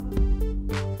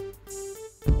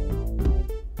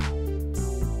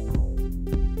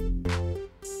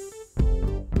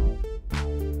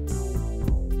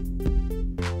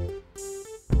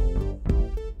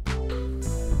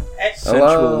Sensual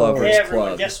Hello. Lovers Hey everyone,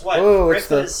 Club. guess what? Oh, it's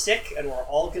Griffin the- is sick and we're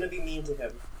all gonna be mean to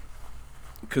him.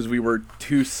 Because we were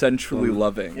too sensually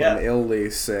loving. Yeah. I'm illy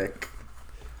sick.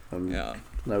 Yeah.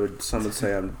 Some would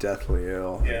say I'm deathly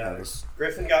ill. Yeah. I was-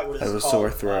 Griffin got what I have is a called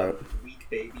sore throat. weak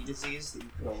baby disease that you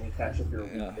can only catch if you're a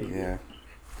Yeah. weak baby. yeah.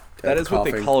 That is what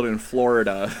they Coughing. call it in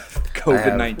Florida.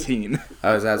 COVID-19.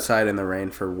 I was outside in the rain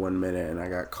for 1 minute and I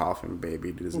got coughing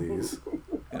baby disease.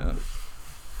 Yeah.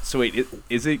 So wait,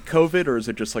 is it COVID or is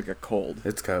it just like a cold?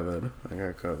 It's COVID. I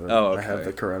got COVID. Oh, I have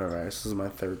okay. the coronavirus. This is my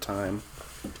third time.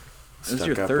 This is Stuck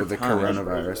your up third with the time.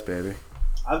 coronavirus, baby.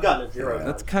 I've gotten a 0 Yeah. now.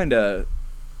 That's kind of...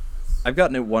 I've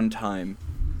gotten it one time.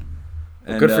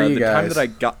 And good for you the time guys. that I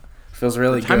got... Feels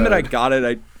really The time good. that I got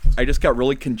it, I just got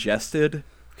really congested.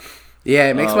 Yeah,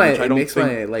 it makes which I don't think-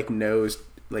 my like nose,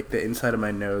 like the inside of my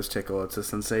nose tickle. It's a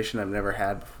sensation I've never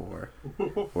had before,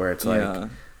 where it's like Yeah.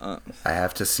 I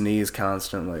have to sneeze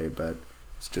constantly, but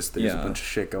it's just there's a Yeah. bunch of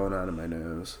shit going on in my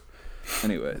nose.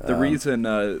 Anyway, the reason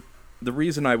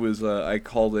I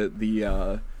called it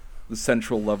the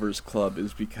Central Lovers Club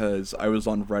is because I was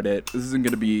on Reddit. This isn't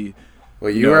going to be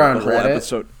Well, you were on the whole Reddit.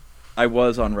 episode. I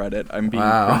was on Reddit. I'm being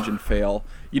Wow. cringe and fail.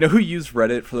 You know who used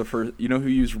Reddit for the first? You know who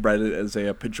used Reddit as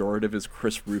a pejorative is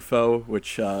Chris Rufo,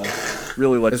 which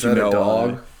really lets Is you that know. a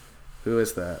dog? Who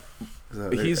is that?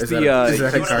 He's is the, that, is he's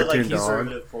that a He's one of the cartoon dog?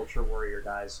 conservative culture warrior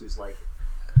guys who's like,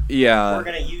 Yeah. we're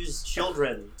gonna use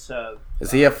children to.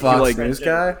 Is he a Fox like- News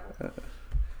guy?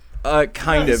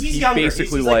 Kind No, of. he's He younger.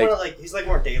 basically he's like one of, he's like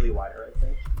more Daily Wire, I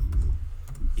think.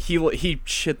 he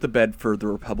shit the bed for the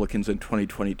Republicans in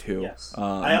 2022. Yes.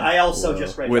 I I also well,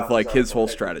 just read with, Josh's like, his article, whole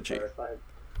thank you for strategy. clarifying.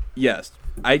 Yes.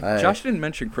 Josh didn't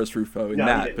mention Chris Rufo in No, he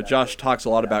that, didn't but actually. Josh talks a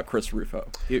lot about Chris Rufo.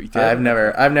 He did? I've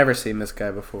never seen this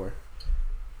guy before.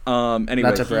 Anyway,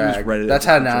 Not to he used brag. Reddit That's as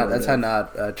how a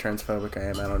not pejorative. transphobic I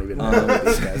am. I don't even know who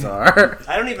these guys are.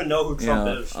 I don't even know who Trump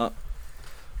Yeah. is.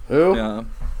 Who? Yeah.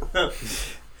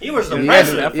 He was the You guys,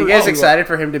 president. you guys excited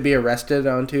for him to be arrested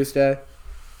on Tuesday?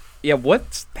 Yeah,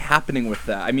 what's happening with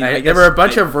that? I mean, I there guess were a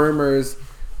bunch of rumors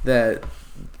that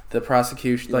the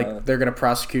prosecution, Yeah. like they're going to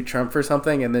prosecute Trump for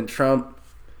something, and then Trump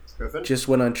Griffin? just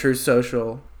went on Truth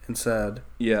Social and said,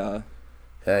 Yeah.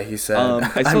 he said,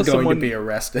 I saw I'm going someone- to be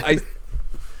arrested.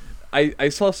 I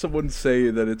saw someone say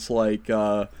that it's like,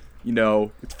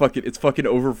 it's fucking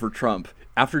over for Trump.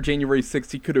 After January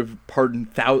 6th, he could have pardoned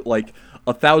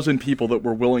 1,000 people that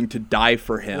were willing to die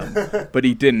for him, but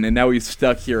he didn't, and now he's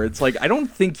stuck here. It's like, I don't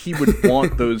think he would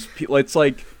want those people. It's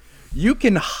like, you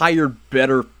can hire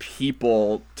better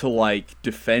people to, like,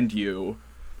 defend you.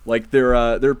 Like, there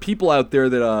are people out there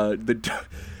that,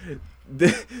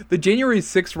 the January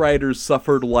 6th rioters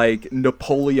suffered, like,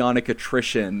 Napoleonic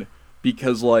attrition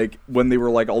because, like, when they were,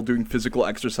 like, all doing physical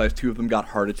exercise, 2 of them got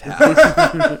heart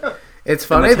attacks. It's And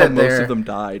funny that's how that most of them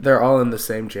died. they're all in the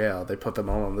same jail. They put them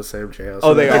all in the same jail.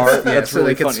 Oh, they are? Yeah, That's so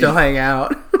really they can funny. still hang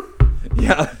out.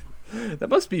 Yeah, that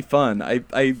must be fun. I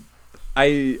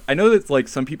know that, like,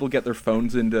 some people get their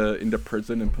phones into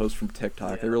prison and post from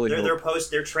TikTok. I really hope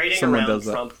They're trading someone around does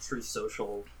that. Trump Truth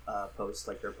Social posts,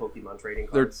 like their Pokemon trading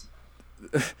They're- cards.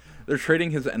 they're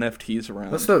trading his NFTs around.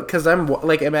 That's because I'm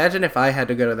like, imagine if I had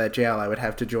to go to that jail, I would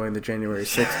have to join the January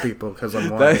 6th people because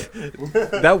I'm white.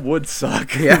 That would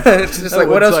suck. Yeah, it's just That like,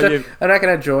 would what else? suck do- if- I'm not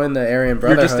gonna join the Aryan You're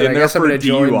Brotherhood. just in I there guess I'm for gonna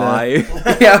join the.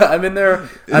 DUI. Yeah, I'm in there.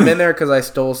 I'm in there because I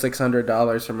stole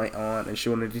 $600 from my aunt, and she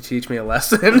wanted to teach me a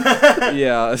lesson.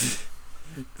 Yeah,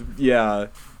 yeah,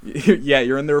 yeah.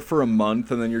 You're in there for a month,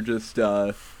 and then you're just,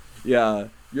 yeah.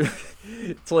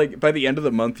 It's like by the end of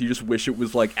the month, you just wish it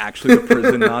was like actually the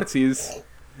prison Nazis.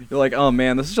 You're like, oh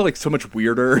man, this is like so much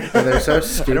weirder. And they're so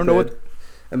stupid. I don't know what.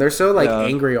 And they're so like Yeah.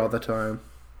 angry all the time.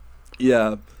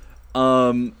 Yeah.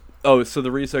 Oh, so the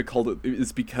reason I called it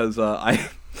is because I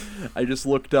just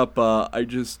looked up. I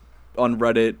just on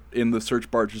Reddit in the search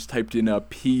bar just typed in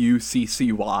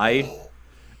PUCCY,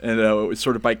 and it was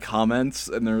sort of by comments.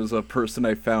 And there was a person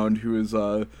I found who is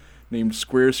named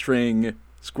square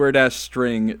dash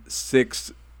string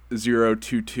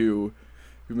 6022,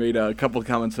 who made a couple of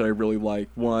comments that I really like.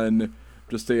 One.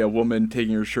 Just a woman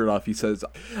taking her shirt off. He says,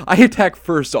 "I attack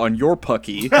first on your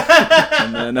pucky,"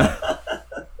 and then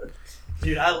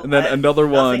Dude, and then another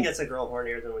one. Nothing gets a girl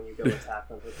hornier than when you go attack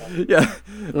on her puppy. Yeah.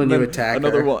 When And you then attack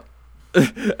another her. one.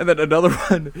 And then another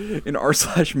one in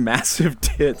r/massive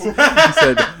tits. He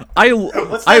said, "I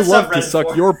What's I that love to subreddit suck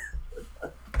for? your."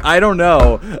 I don't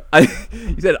know.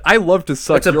 He said, "I love to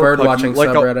suck It's a your bird pucky watching like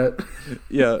subreddit.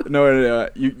 Yeah, no.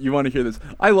 You want to hear this?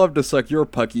 I love to suck your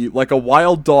pucky like a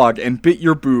wild dog and bit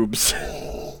your boobs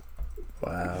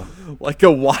Wow. like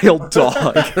a wild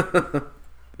dog."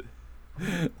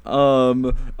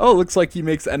 Oh, looks like he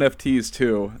makes NFTs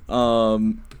too.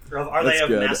 Are they That's of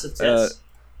good. massive tits?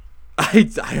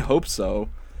 I hope so.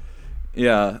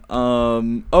 Yeah.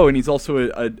 Oh, and he's also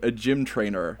a gym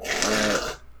trainer.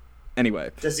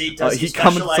 Anyway. Does he he commented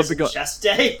specialize something in on- chest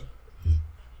day?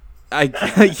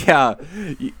 Yeah,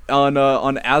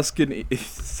 on ask an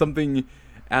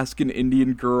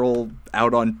Indian girl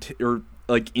out on or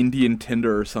like Indian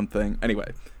Tinder or something.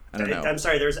 Anyway, I don't know. I'm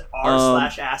sorry. There's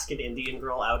r/ask an Indian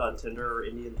girl out on Tinder or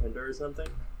Indian Tinder or something.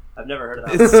 I've never heard of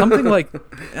that. It's something like,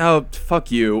 oh, fuck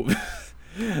you.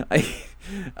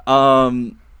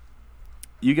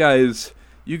 You guys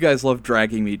love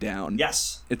dragging me down.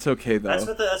 Yes, It's okay though. that's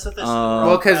what this.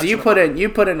 Well, because you put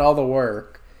in all the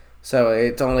work, so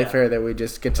it's only fair that we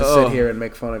just get to sit here and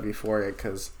make fun of you for it,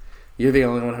 because you're the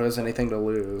only one who has anything to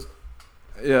lose.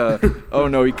 Yeah. Oh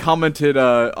no, he commented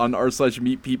on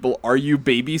r/meet people. Are you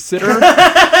babysitter?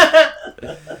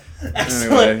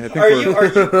 Excellent. Anyway, I think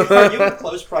are you in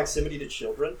close proximity to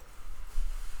children?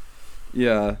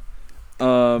 Yeah.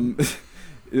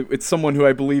 It's someone who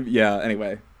I believe. Yeah.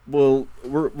 Anyway, well,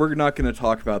 we're not going to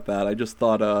talk about that. I just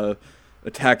thought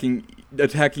attacking,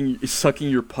 sucking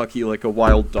your pucky like a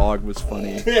wild dog was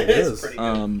funny. It is pretty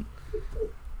good.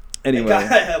 Anyway,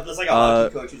 There's like a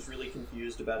hockey coach who's really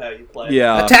confused about how you play.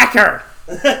 yeah. Attack her!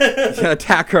 Yeah,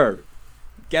 attack her,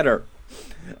 get her.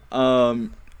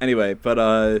 Anyway,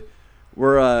 but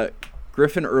we're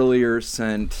Griffin earlier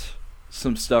sent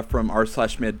some stuff from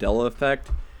r/Mandela Effect,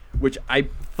 which I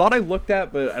thought I looked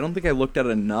at, but I don't think I looked at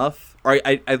enough. Or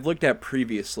I looked at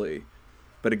previously,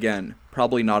 but again,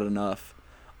 probably not enough.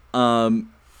 Griffin,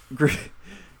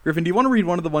 do you want to read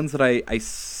one of the ones that I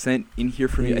sent in here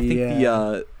from you? I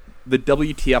think the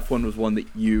WTF one was one that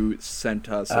you sent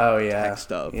us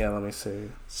text of. Yeah, let me see.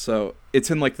 So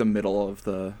it's in like the middle of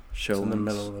the show. It's in the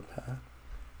links. middle of the path.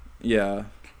 Yeah.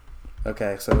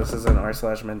 Okay, so this is an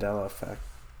r/Mandela Effect.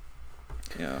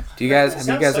 Yeah. Do you guys It have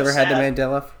you guys sounds so ever had the sad.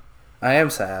 Mandela? I am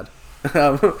sad,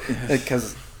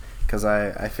 because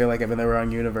I feel like I'm in the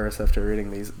wrong universe after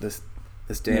reading this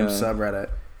damn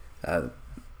subreddit.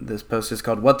 This post is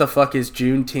called "What the fuck is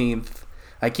Juneteenth?"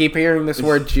 I keep hearing this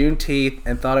word Juneteenth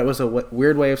and thought it was a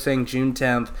weird way of saying June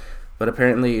 10th, but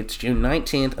apparently it's June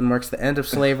 19th and marks the end of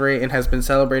slavery and has been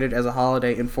celebrated as a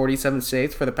holiday in 47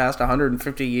 states for the past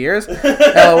 150 years.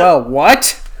 LOL,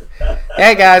 what?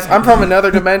 Hey guys, I'm from another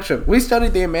dimension. We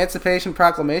studied the Emancipation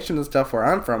Proclamation and stuff where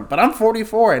I'm from, but I'm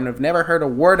 44 and have never heard a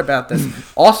word about this.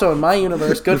 Also, in my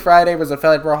universe, Good Friday was a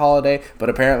federal holiday, but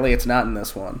apparently it's not in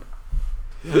this one.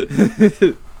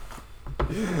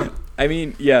 I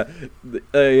mean, yeah,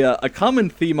 a common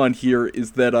theme on here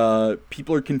is that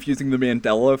people are confusing the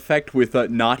Mandela effect with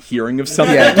not hearing of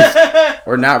something. Yeah,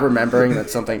 or not remembering that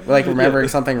something, like remembering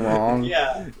something wrong.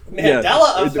 Yeah. Yeah,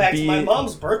 Mandela it'd effect. be- My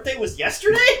mom's birthday was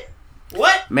yesterday?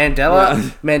 What?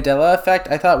 Mandela effect.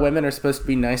 I thought women are supposed to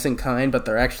be nice and kind, but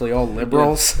they're actually all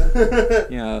liberals.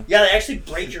 Yeah. Yeah, they actually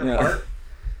break your Yeah. heart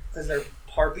because they're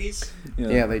harpies.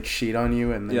 Yeah, they cheat on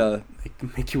you and they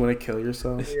make you want to kill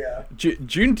yourself. Yeah.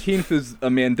 Juneteenth is a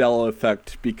Mandela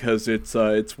effect because it's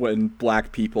when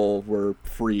black people were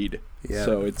freed. Yeah,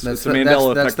 So it's a that's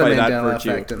Mandela that's effect the by that Mandela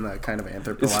virtue. effect in that kind of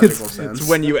anthropological sense. It's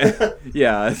when you,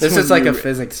 yeah. This is like a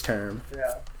physics term.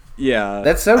 Yeah. Yeah.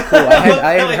 That's so cool.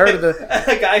 I had heard of the.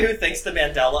 A guy who thinks the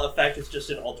Mandela effect is just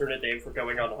an alternate name for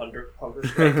going on hunger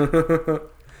strike.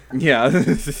 Yeah.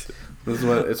 This is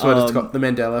what it's called. The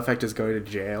Mandela effect is going to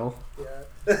jail.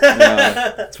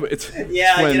 Yeah. It's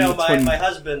Yeah, when, you know, it's when- my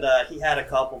husband, he had a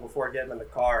couple before getting in the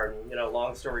car, and, you know,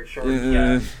 long story short, he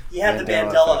had the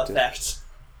Mandela Mandela effect.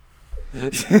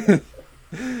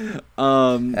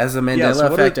 Has the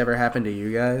Mandela effect ever happened to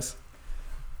you guys?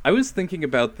 I was thinking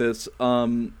about this.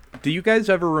 Do you guys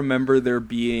ever remember there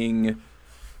being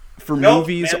for Nope,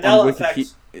 movies Mandela on effect.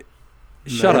 Wikipedia?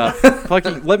 Shut up.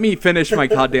 Fucking let me finish my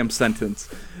goddamn sentence.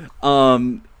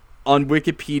 On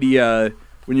Wikipedia,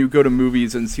 when you go to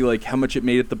movies and see like how much it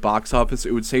made at the box office,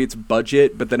 it would say its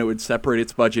budget, but then it would separate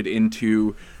its budget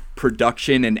into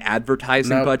production and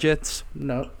advertising Nope. budgets.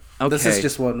 No. Okay. This is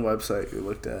just one website you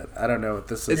looked at. I don't know what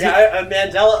this is. Yeah, a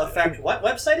Mandela effect. What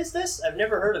website is this? I've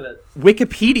never heard of it.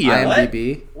 Wikipedia.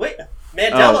 IMDb. Wait,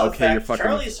 Mandela Oh, okay, you're effect. fucking-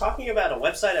 Charlie's talking about a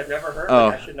website I've never heard Oh.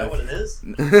 of. I should know what it is.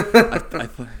 I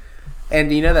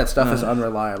And you know that stuff is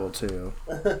unreliable too.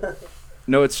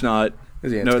 no, it's not.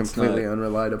 Yeah, No, it's it's completely not.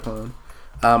 unrelied upon.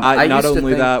 Not used to only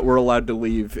think- that, we're allowed to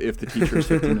leave if the teacher's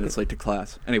 15 minutes late to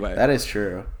class. Anyway, That is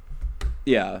true.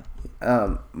 yeah.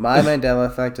 My Mandela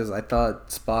effect is I thought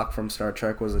Spock from Star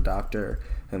Trek was a doctor,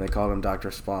 and they called him Dr.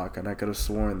 Spock, and I could have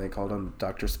sworn they called him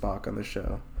Dr. Spock on the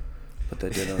show, but they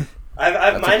didn't. Mine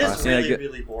is classic. really, Yeah,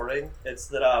 really boring. It's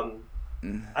that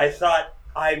I thought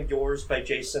I'm Yours by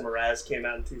Jason Mraz came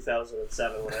out in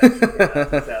 2007 when it actually came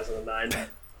out in 2009.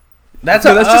 That's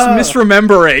just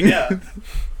misremembering. Yeah.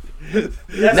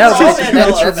 That's No, what all that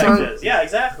Mandela effect song- is. Yeah,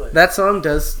 exactly. That song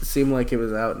does seem like it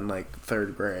was out in like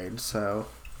 3rd grade, so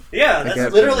Yeah, get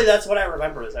that's literally that's what I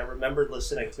remember. Is I remembered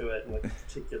listening to it in like a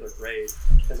particular grade.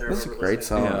 Because I that's a remember great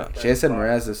listening song. to it. Jason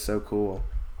Mraz is so cool.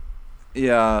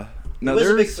 Yeah. No, He was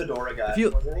a big there's fedora guy, if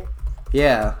you- wasn't he?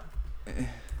 Yeah.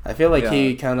 I feel like he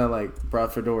Yeah. kind of like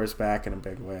brought fedoras back in a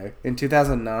big way. In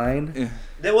 2009,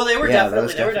 They were Yeah, that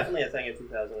was definitely a thing in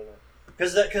 2009.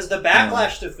 Because the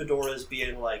backlash to fedoras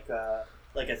being like a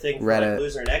thing for Reddit. like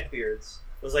loser neckbeards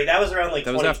was like that was around like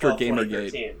That was 2012, after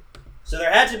Gamergate. 2013. So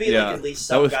there had to be Yeah, like at least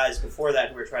that some was- guys before that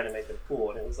who were trying to make them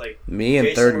cool, and it was like me in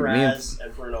Jason third Mraz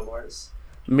and Bruno Mars.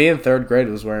 me in 3rd grade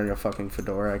was wearing a fucking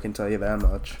fedora. I can tell you that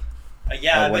much.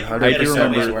 Yeah, I I bet you 100% were getting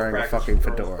was so wearing a practice fucking with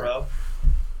girls, fedora. bro.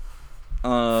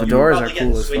 Fedoras You were are probably getting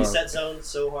cool as swing fuck. set zones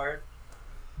so hard.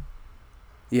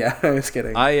 Yeah, I was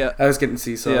kidding. I was getting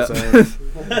seesaw yeah. zones.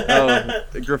 Oh,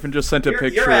 Griffin just sent a picture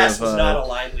Your ass of was not a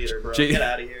line leader, bro. J- Get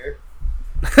out of here.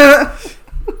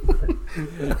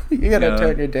 You gotta Yeah.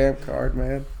 turn your damn card,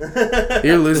 man.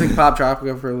 You're losing Pop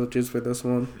Tropica privileges for this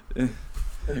one.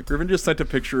 Griffin just sent a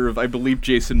picture of, I believe,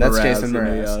 Jason That's Mraz Jason in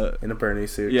Mraz in a Bernie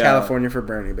suit. yeah. California for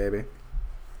Bernie, baby.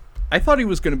 I thought he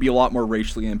was going to be a lot more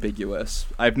racially ambiguous.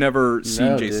 I've never seen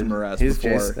No, Jason dude. Mraz He's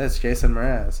before. that's Jason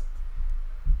Mraz.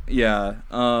 Yeah.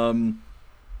 Oh,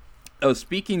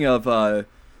 speaking of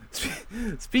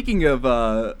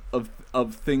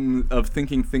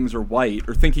thinking things are white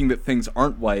or thinking that things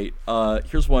aren't white.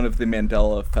 Here's one of the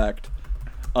Mandela effect.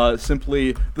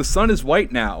 Simply, the sun is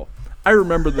white now. I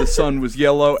remember the sun was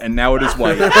yellow and now it is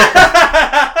white.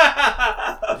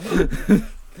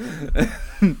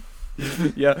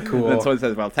 Yeah, Cool. And then someone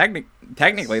says, "Well,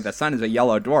 technically, the sun is a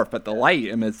yellow dwarf, but the light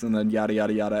emits," and then yada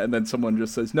yada yada, and then someone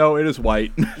just says, "No, it is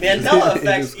white." Mandela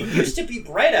effect. It used to be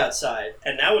bright outside,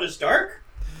 and now it is dark.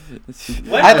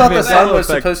 What? I thought the Mandela sun was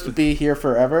effect. supposed to be here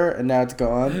forever, and now it's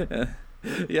gone.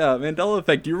 Yeah, Mandela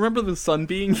effect. Do you remember the sun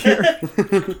being here?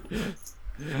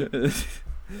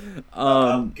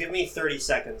 Give me 30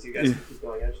 seconds. You guys can keep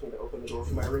going. I just need to open the door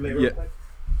for my roommate real Yeah. quick.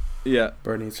 Yeah.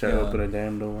 Bernie's trying to Yeah. open a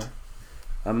damn door.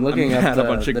 I'm looking I'm up at a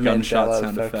bunch of the gunshot Mandela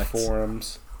sound effect effects.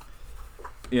 forums.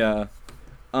 Yeah.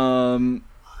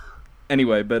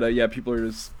 Anyway, but yeah, people are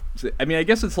just. I mean, I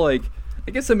guess it's like.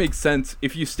 I guess it makes sense.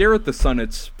 If you stare at the sun,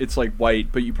 it's like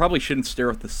white, but you probably shouldn't stare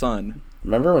at the sun.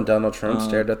 Remember when Donald Trump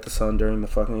stared at the sun during the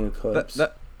fucking eclipse?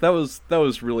 That was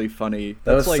really funny.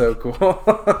 That That's was like, so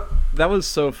cool. That was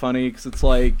so funny because it's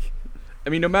like, I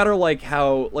mean, no matter like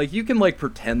how like you can like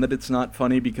pretend that it's not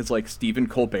funny because like Stephen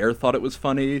Colbert thought it was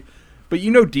funny, but you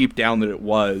know deep down that it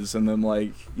was, and then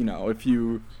like you know if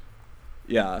you,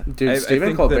 yeah, Dude, I Stephen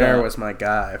think Colbert that, was my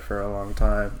guy for a long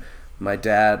time. My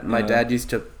dad used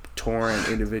to torrent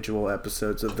individual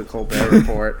episodes of the Colbert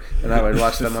Report, and I would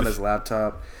watch them on his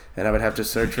laptop, and I would have to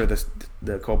search for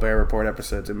the Colbert Report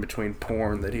episodes in between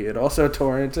porn that he had also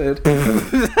torrented.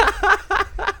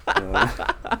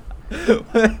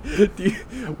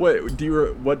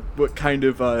 What kind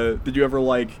of did you ever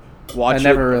like watch? I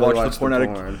never really watch watched the porn the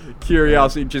out porn. of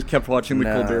curiosity. Just kept watching the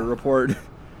No. Colbert Report.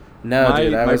 No,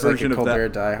 dude, I my was like a version of Colbert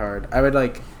diehard. I would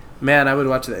I would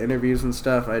watch the interviews and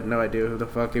stuff. I had no idea who the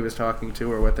fuck he was talking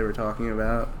to or what they were talking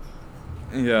about.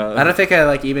 Yeah, I don't think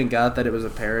I even got that it was a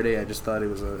parody. I just thought he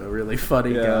was a really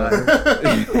funny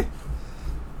guy.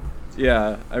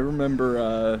 Yeah, I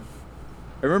remember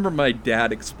my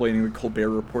dad explaining the Colbert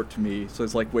Report to me. So I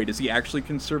was like, wait, is he actually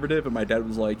conservative? And my dad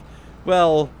was like,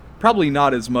 well, probably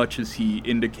not as much as he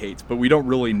indicates, but we don't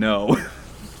really know.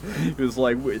 He was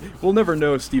like, we'll never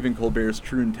know Stephen Colbert's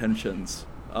true intentions.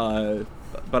 But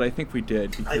I think we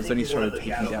did, because then he he's one of started the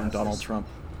taking down Shadowmasters. Donald Trump.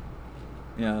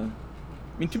 Yeah.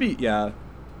 I mean,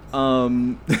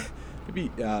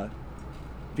 maybe, yeah.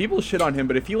 People shit on him,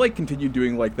 but if he like continued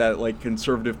doing like that like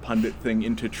conservative pundit thing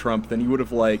into Trump, then he would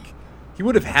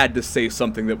have had to say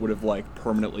something that would have like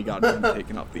permanently gotten him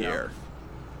taken off the air.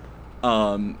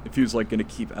 If he was like gonna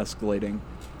keep escalating.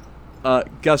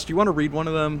 Gus, do you want to read one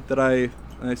of them that I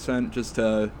sent just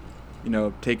to,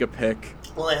 take a pic?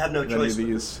 Well, I have no of any choice. of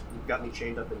these? You've got me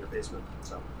chained up in your basement,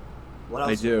 so what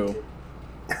else? I do.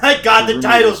 I got The the roommate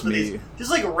titles is for these. me. Just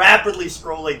like rapidly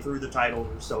scrolling through the titles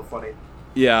are so funny.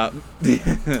 Yeah. Should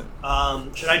I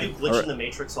do Glitch Alright. in the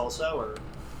Matrix also, or?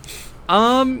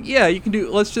 Yeah, you can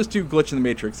do. Let's just do Glitch in the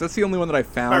Matrix. That's the only one that I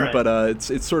found, Alright. but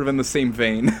it's sort of in the same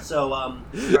vein. So,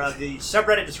 the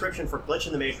subreddit description for Glitch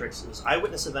in the Matrix is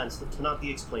eyewitness events that cannot be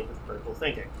explained with critical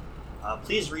thinking.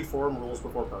 Please read forum rules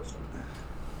before posting.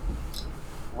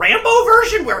 Rambo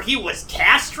version where he was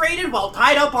castrated while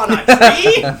tied up on a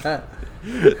tree?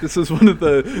 This is one of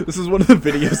the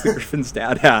videos that Griffin's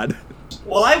dad had.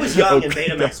 While I was young and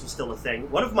Betamax was still a thing,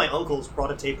 one of my uncles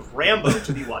brought a tape of Rambo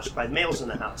to be watched by the males in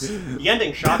the house. The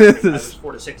ending shocked me. I was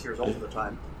 4 to 6 years old at the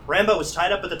time. Rambo was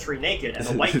tied up at the tree naked, and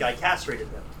a white guy castrated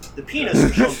him. The penis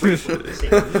was shown briefly in the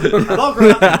scene. I've all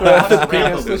grown up and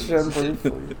watched Rambo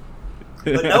movies,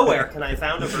 but nowhere can I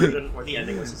find a version where the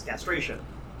ending was his castration.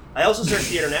 I also searched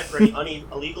the internet for any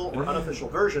illegal or unofficial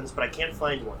versions, but I can't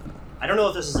find one. I don't know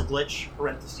if this is a glitch,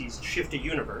 parentheses, shifted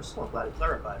universe, well, I'm glad it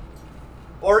clarified,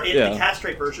 or if the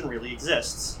castrate version really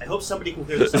exists. I hope somebody can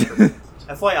clear this up for me.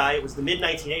 FYI, it was the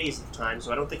mid-1980s at the time,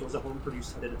 so I don't think it was a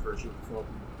home-produced edited version of the film.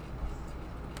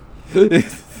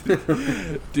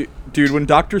 Dude, when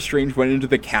Doctor Strange went into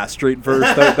the castrate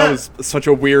verse, that was such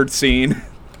a weird scene.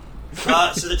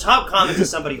 So the top comment is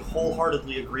somebody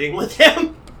wholeheartedly agreeing with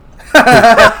him.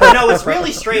 What's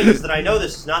really strange is that I know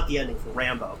this is not the ending for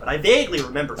Rambo, but I vaguely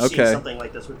remember seeing something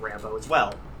like this with Rambo as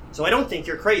well. So I don't think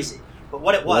you're crazy. But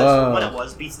what it was, or when it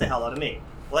was, beats the hell out of me.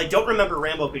 Well, I don't remember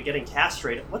Rambo getting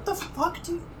castrated. What the fuck,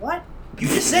 dude? What? You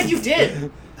just said you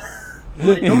did!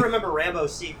 I don't remember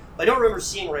seeing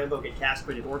Rambo get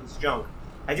castrated or his junk.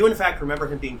 I do in fact remember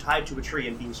him being tied to a tree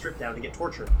and being stripped down to get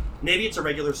tortured. Maybe it's a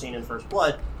regular scene in First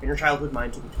Blood, and your childhood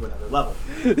mind took it to another level.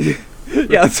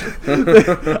 Yes.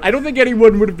 I don't think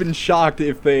anyone would have been shocked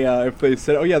if they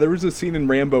said, "Oh yeah, there was a scene in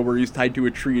Rambo where he's tied to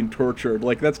a tree and tortured."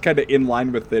 Like that's kind of in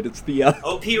line with it. It's the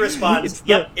OP responds,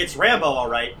 "Yep, it's Rambo, all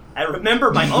right. I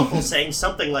remember my uncle saying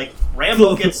something like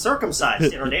Rambo gets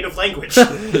circumcised in our native language."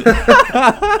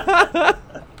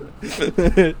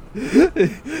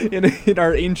 in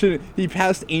our ancient, he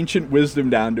passed ancient wisdom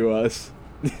down to us.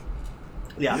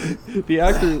 Yeah. The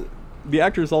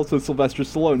actor is also Sylvester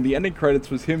Stallone. The ending credits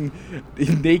was him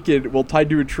naked while tied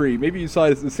to a tree. Maybe you saw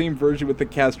it as the same version with the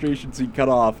castration scene cut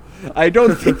off. I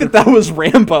don't think that was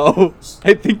Rambo.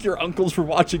 I think your uncles were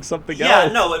watching something else.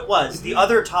 Yeah, no, it was. The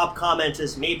other top comment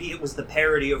is maybe it was the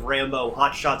parody of Rambo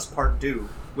Hot Shots Part 2,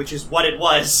 which is what it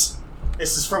was.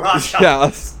 This is from Hot Shots.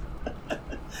 Yeah.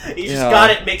 He just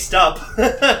got it mixed up.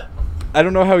 I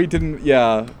don't know how he didn't.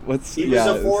 Yeah, He was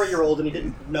a 4-year-old and he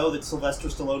didn't know that Sylvester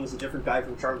Stallone was a different guy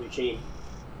from Charlie Sheen.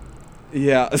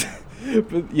 Yeah,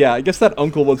 but yeah, I guess that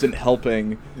uncle wasn't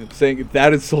helping, saying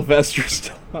that is Sylvester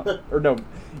Stallone. Or no,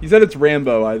 he said it's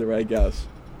Rambo either way, I guess.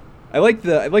 I like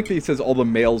that he says all the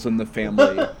males in the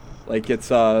family, like it's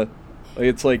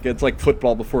like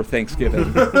football before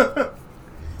Thanksgiving.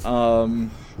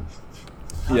 I'm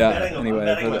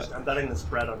betting the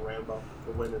spread on Rambo.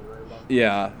 The win in Rambo.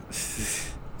 Yeah.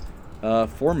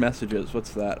 4 messages. What's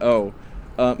that? Oh.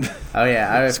 I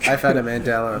found a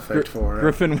Mandela effect for it.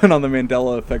 Griffin went on the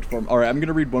Mandela effect for him. All right, I'm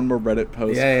gonna read one more Reddit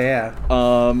post. Yeah.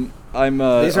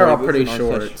 These are all pretty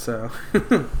short, so.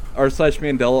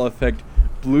 r/Mandela effect.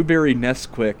 Blueberry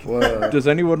Nesquik. Whoa. Does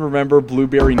anyone remember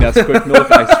Blueberry Nesquik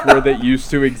milk? I swear that used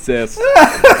to exist.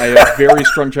 I have a very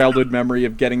strong childhood memory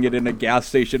of getting it in a gas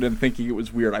station and thinking it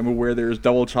was weird. I'm aware there is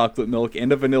double chocolate milk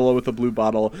and a vanilla with a blue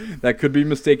bottle. That could be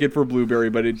mistaken for blueberry,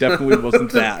 but it definitely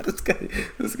wasn't that. This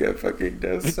guy fucking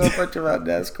knows so much about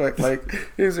Nesquik. Like,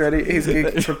 he's ready. He's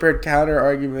prepared counter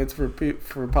arguments for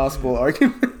possible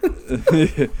arguments.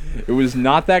 It was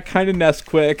not that kind of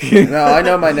Nesquik. No, I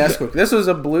know my Nesquik. This was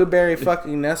a blueberry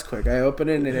fucking Nesquik. I opened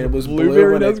it and it was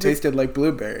blue and it tasted like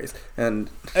blueberries. And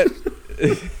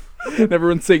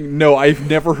everyone's saying, no, I've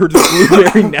never heard of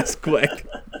blueberry Nesquik.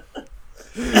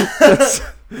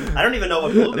 I don't even know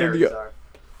what blueberries are.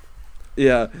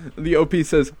 Yeah, the OP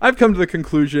says, I've come to the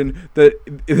conclusion that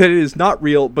it is not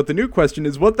real, but the new question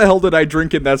is, what the hell did I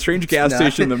drink in that strange gas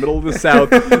station in the middle of the South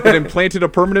that implanted a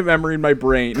permanent memory in my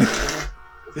brain?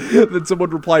 Then someone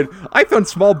replied, I found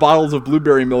small bottles of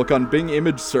blueberry milk on Bing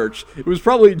image search. It was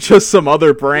probably just some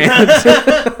other brand. What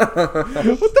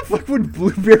the fuck would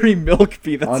blueberry milk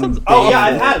be? That sounds awful. Yeah,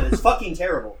 I've had it. It's fucking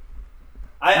terrible.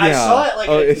 I saw it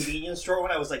at a convenience store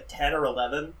when I was like 10 or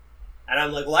 11. And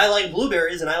I'm like, well, I like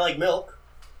blueberries and I like milk.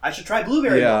 I should try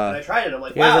blueberry milk. And I tried it. I'm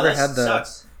like, wow, this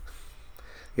sucks.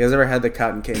 You guys ever had the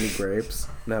cotton candy grapes?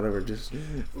 Now that we're just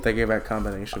thinking about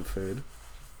combination food.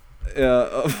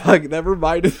 Fuck, that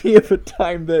reminded me of a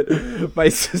time that my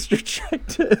sister tried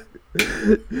to...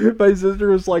 My sister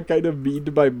was like kind of mean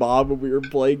to my mom when we were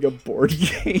playing a board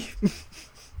game.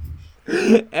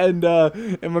 And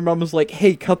my mom was like,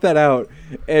 hey, cut that out.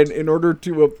 And in order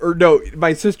to...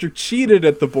 my sister cheated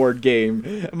at the board game.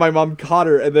 And my mom caught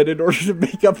her, and then in order to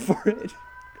make up for it,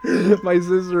 my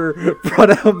sister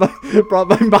brought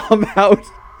my mom out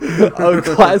a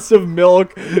glass of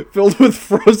milk filled with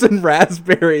frozen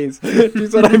raspberries. She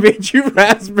said, I made you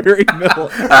raspberry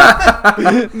milk.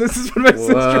 And this is when my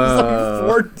sister was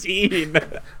like 14.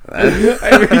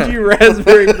 I made you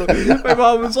raspberry milk. My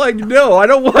mom was like, no, I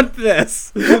don't want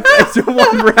this. I don't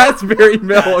want raspberry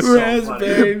milk.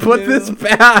 Raspberry Put milk. this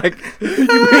back.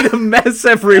 You made a mess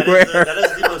everywhere. That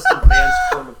is the most advanced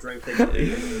form of drink they can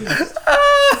make.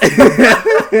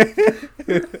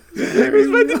 It was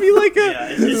meant to be like a. Yeah,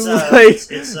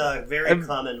 it's very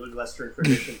common with Western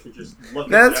tradition to just look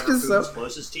at That's whatever just food is so-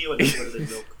 closest to you and just put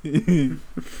it in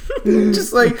milk.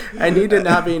 Just like, I need to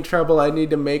not be in trouble. I need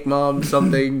to make mom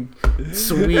something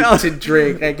sweet to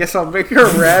drink. I guess I'll make her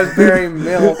raspberry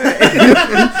milk. She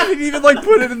didn't even like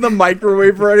put it in the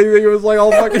microwave or anything. It was like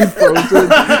all fucking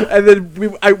frozen. And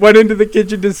then I went into the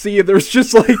kitchen to see, and there was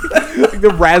just like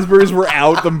the raspberries were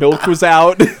out, the milk was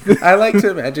out. I like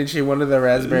to imagine she wanted the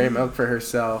raspberry milk for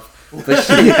herself. But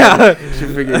she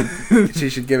figured she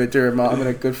should give it to her mom in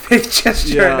a good faith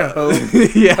gesture and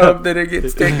hope that it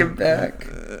gets taken back.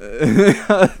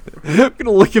 I'm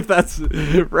gonna look if that's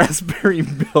raspberry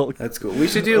milk. That's cool. We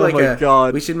should do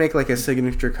God. we should make like a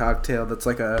signature cocktail that's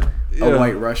like a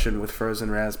White Russian with frozen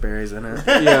raspberries in it.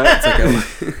 Yeah, It's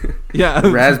like a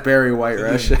raspberry White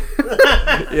Russian.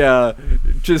 Yeah,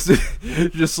 just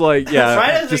like I'm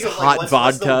trying to just think of, hot what's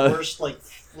vodka. the worst like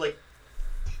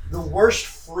the worst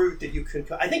fruit that you can.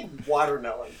 I think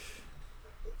watermelon.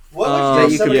 What would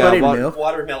that you somebody could put in put milk?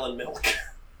 watermelon milk?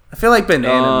 I feel like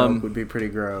banana milk would be pretty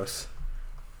gross.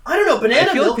 I don't know.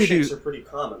 Banana feel like they milkshakes do- are pretty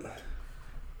common.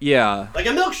 Yeah, Like a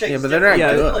milkshake. Yeah, is but they're not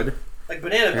different. good. Like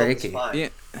banana milk is Icky. fine. yeah,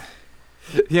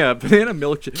 yeah. Banana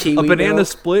milk, Kiwi a banana milk?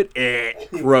 split,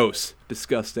 gross,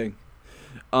 disgusting.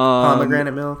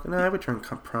 Pomegranate milk? No, I would drink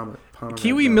pomegranate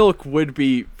Kiwi milk would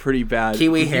be pretty bad.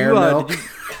 Kiwi Did hair you, milk? did you-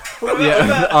 What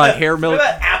Yeah, about, hair milk. What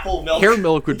about apple milk? Hair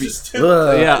milk would be. Just-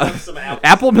 Ugh. Yeah, some apples.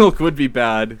 apple milk would be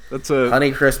bad. That's a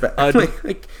Honey Crisp,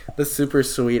 like the super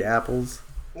sweet apples.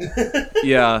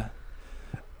 yeah.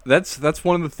 That's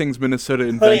one of the things Minnesota Honey,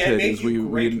 invented. I made is you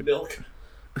grape we milk.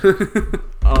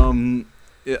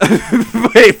 yeah.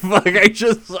 Wait, fuck! I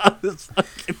just saw this.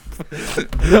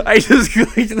 I just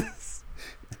clicked this.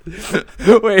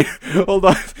 Wait, hold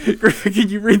on, Griffin. Can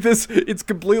you read this? It's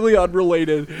completely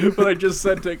unrelated, but I just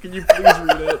sent it. Can you please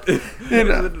read it?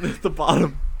 At the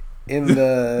bottom. In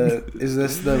the is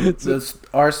this the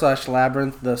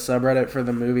r/labyrinth, the subreddit for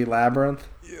the movie Labyrinth?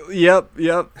 Yep.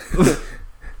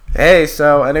 Hey,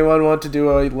 so anyone want to do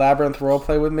a Labyrinth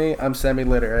roleplay with me? I'm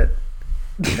semi-literate.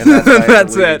 And that's my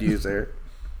That's deleted it. user.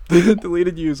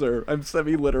 Deleted user. I'm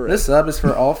semi-literate. This sub is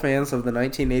for all fans of the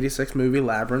 1986 movie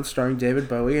Labyrinth starring David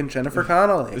Bowie and Jennifer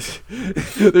Connelly.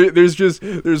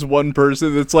 There's one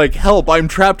person that's like, help, I'm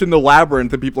trapped in the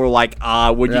labyrinth, and people are like,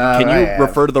 can you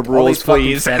refer to the All these rules, fucking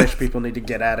please? fetish people need to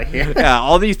get out of here. Yeah,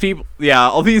 all these people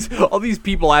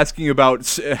asking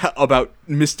about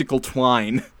mystical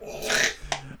twine.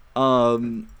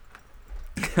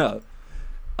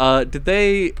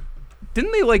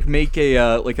 Didn't they like make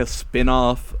a like a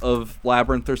spin-off of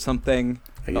Labyrinth or something?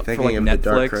 Are you for, thinking like, of Netflix?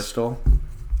 the Dark Crystal?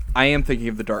 I am thinking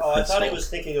of the Dark Oh, I Crystal. thought he was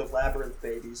thinking of Labyrinth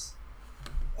Babies.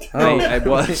 I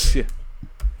was.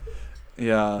 Yeah.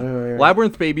 yeah.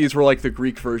 Labyrinth babies were like the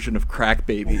Greek version of crack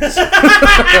babies.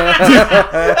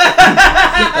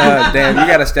 Damn, you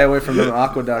gotta stay away from them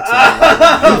aqueducts.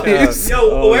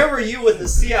 Yo, where were you when the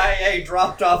CIA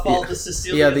dropped off all the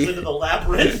Sicilians into the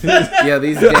labyrinth? Yeah,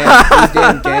 these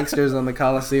damn gangsters on the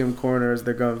Coliseum corners,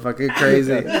 they're going fucking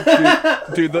crazy.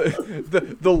 Dude,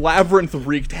 the labyrinth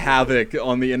wreaked havoc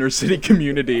on the inner city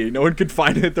community. No one could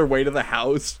find their way to a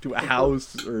house,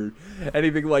 or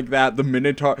anything like that. The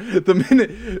Minotaur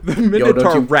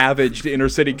ravaged inner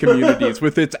city communities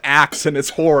with its axe and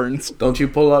its horns. Don't you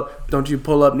pull up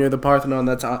near the Parthenon.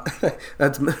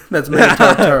 That's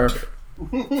Minotaur turf.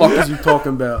 Fuck is you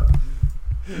talking about?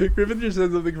 Griffin just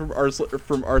said something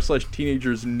from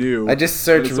r/teenagers new. I just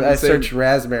searched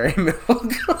raspberry milk.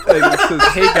 It says,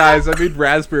 "Hey guys, I made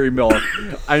raspberry milk.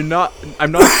 I'm not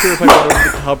sure if I got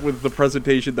over the top with the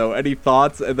presentation though. Any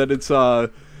thoughts?" And then it's I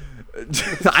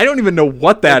don't even know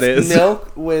what that is.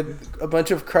 Milk with a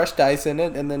bunch of crushed ice in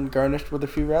it, and then garnished with a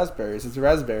few raspberries. It's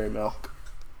raspberry milk.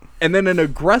 And then an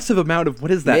aggressive amount of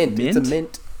what is that? Mint. It's a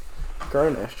mint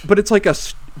garnish. But it's like a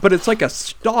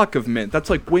stalk of mint. That's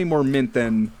like way more mint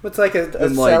than. It's like a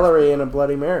celery and a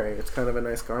Bloody Mary. It's kind of a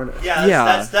nice garnish.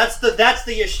 Yeah, that's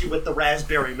the issue with the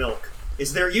raspberry milk.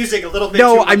 Is they're using a little bit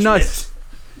No, too much I'm not.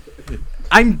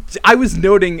 mint. I was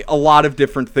noting a lot of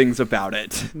different things about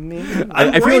it.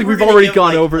 I feel like we've gonna already give,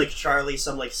 gone over. like Charlie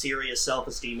some like serious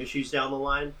self-esteem issues down the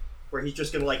line. where he's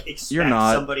just gonna like You're expect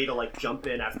not. somebody to like jump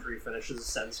in after he finishes a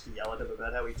sentence to yell at him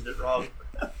about how he did it wrong.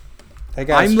 Hey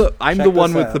guys, I'm check the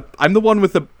one this with out.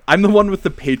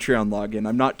 the Patreon login.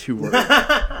 I'm not too worried.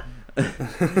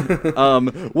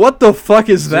 What the fuck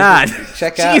is that?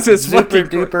 Check out Jesus Super fucking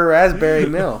Duper Raspberry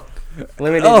Milk.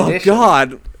 Limited Oh edition.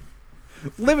 god.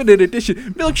 Limited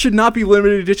edition. Milk should not be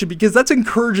limited edition because that's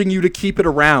encouraging you to keep it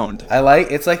around.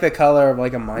 It's like the color of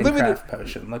like a Minecraft Limited-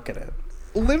 potion. Look at it.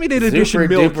 Limited Super edition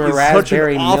milk duper is such an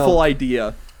raspberry awful milk.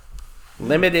 idea.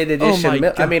 Limited my edition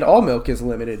milk. I God. mean, all milk is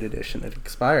limited edition. It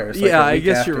expires. Like Yeah, a I week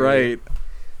guess you're after. right.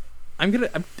 I'm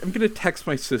gonna text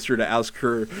my sister to ask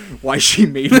her why she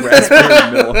made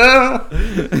raspberry milk.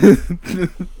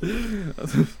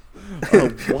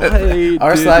 Why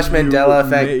r/Mandela did you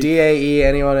effect. make- DAE.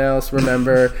 Anyone else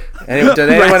remember? Did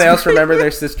anyone else remember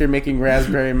their sister making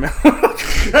raspberry milk?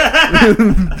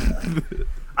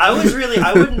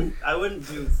 I wouldn't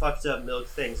do fucked up milk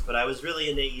things, but I was really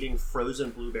into eating frozen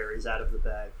blueberries out of the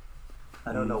bag.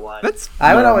 I don't know why. That's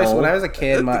I would always, normal. when I was a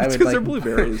kid, I It's would 'cause like they're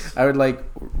blueberries. I would like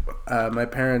I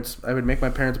would make my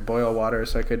parents boil water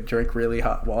so I could drink really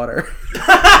hot water.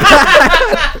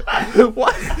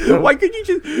 Why could you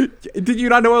just? Did you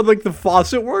not know how like the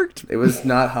faucet worked? It was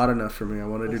not hot enough for me. I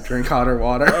wanted to drink hotter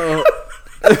water.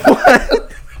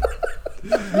 What?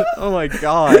 Oh my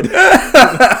god.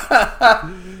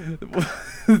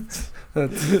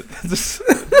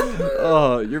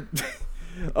 Oh, you're.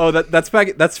 Oh,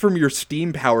 that's from your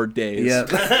steam powered days. Yeah.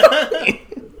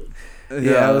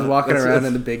 Yeah, I was walking around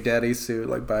in a Big Daddy suit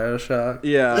like BioShock.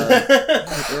 Yeah.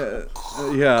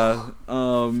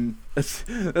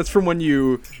 That's from when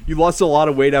you lost a lot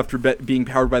of weight after being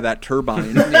powered by that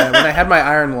turbine. Yeah, when I had my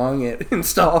iron lung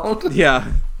installed.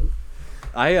 Yeah.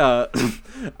 I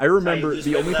remember just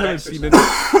the went only with time that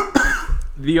I've seen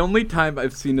the only time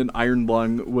I've seen an iron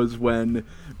lung was when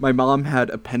my mom had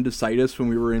appendicitis when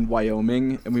we were in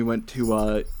Wyoming and we went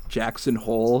to Jackson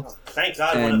Hole. Thank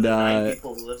God one of And, the 9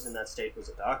 people who lives in that state was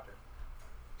a doctor.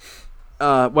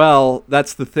 Well,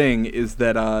 that's the thing is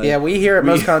that Yeah, we here at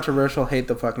Most Controversial hate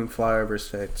the fucking flyover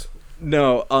states.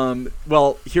 No,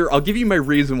 well, here, I'll give you my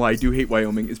reason why I do hate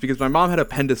Wyoming. Is because my mom had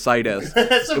appendicitis.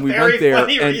 That's a and we very went there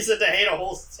funny and- reason to hate a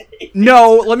whole state.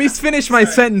 No, let me finish my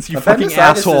sentence, you fucking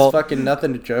Appendicitis asshole. is fucking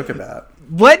nothing to joke about.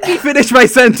 Let me finish my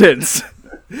sentence.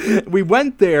 We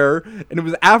went there, and it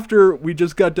was after we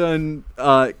just got done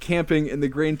camping in the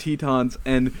Grand Tetons,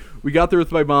 and we got there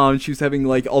with my mom. She was having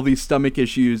like all these stomach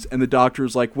issues, and the doctor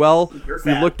was like, "Well, You're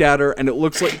we fat." looked at her, and it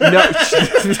looks like no."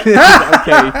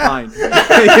 Okay, fine.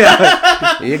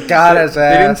 Yeah. You got us, They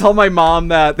didn't ass. tell my mom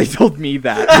that. They told me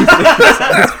that.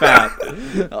 It's fat.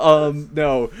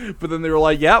 No. But then they were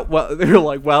like, "Yeah." Well, they were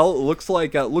like, "Well, it looks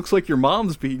like your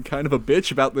mom's being kind of a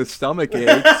bitch about this stomach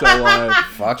ache. So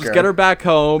Fuck just her. get her back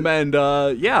home, and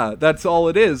yeah, that's all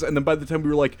it is." And then by the time we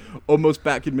were like almost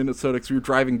back in Minnesota, because we were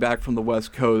driving back from the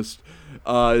West Coast.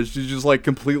 She's just like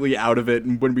completely out of it.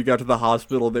 And when we got to the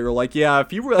hospital, they were like, "Yeah,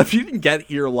 if you didn't get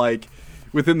here like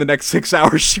within the next 6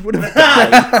 hours, she would have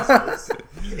died."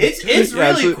 It's Yeah,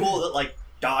 really so- cool that like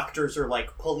doctors are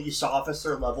like police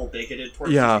officer level bigoted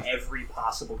towards Yeah. like, every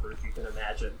possible group you can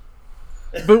imagine.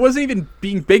 But it wasn't even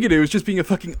being bigoted; it was just being a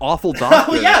fucking awful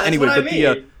doctor. Oh yeah, that's anyway, what I but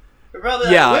mean. Probably,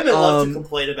 like, yeah, women love to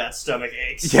complain about stomach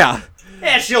aches. yeah,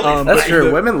 Yeah, she'll be fine. That's true.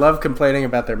 The- Women love complaining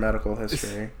about their medical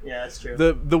history. Yeah, that's true.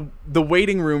 the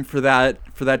waiting room for that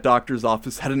doctor's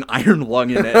office had an iron lung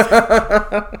in it.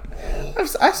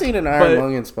 I've seen an iron But-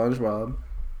 lung in SpongeBob.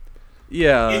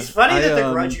 Yeah, It's funny that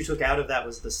the grudge you took out of that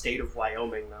was the state of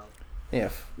Wyoming, though. Yeah,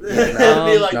 It'd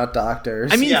be like, not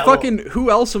doctors. I mean, Yeah, well- fucking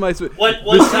who else am I? one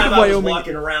the state time of I was Wyoming-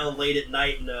 walking around late at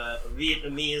night and a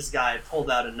Vietnamese guy pulled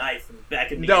out a knife and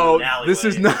beckoned me No, into an alleyway. this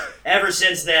is not. Ever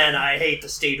since then, I hate the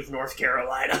state of North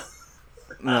Carolina.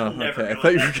 No, I'm never okay. I going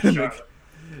thought you were back to gonna make. Charlotte.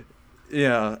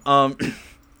 Yeah.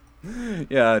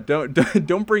 Yeah.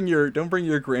 Don't bring your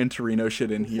Gran Torino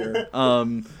shit in here. We're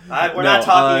No, not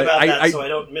talking about that, I- so I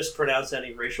don't mispronounce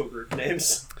any racial group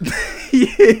names.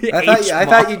 I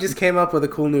thought you just came up with a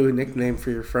cool new nickname for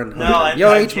your friend. No, I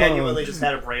H-Mom. genuinely just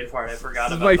had a brain fart. I forgot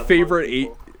This is about my the favorite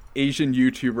people. Asian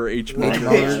YouTuber, H.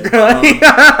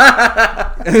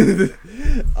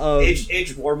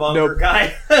 H. Warmonger Nope.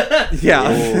 guy. Yeah.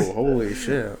 Oh, holy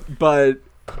shit! But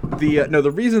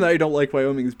the reason that I don't like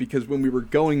Wyoming is because when we were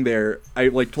going there, I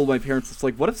like told my parents, it's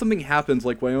like, what if something happens?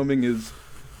 Like Wyoming is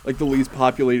like the least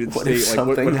populated What if state. Like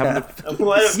what something happened? happened?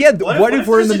 What if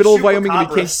we're in the there's a middle of Wyoming and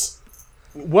we can't? chupacabras?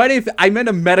 What if I meant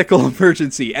a medical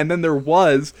emergency and then there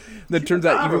was? Then it turns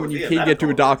out Chupacabra even would when you be a can't get to a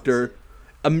medical doctor,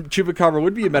 chupacabra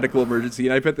would be a medical emergency,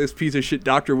 and I bet this piece of shit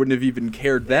doctor wouldn't have even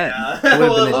cared then. It would have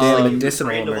been a daily like medicinal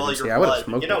drained of all emergency. your I would have blood.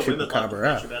 smoked You know, a women love to chupacabra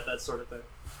bitch up. about that sort of thing.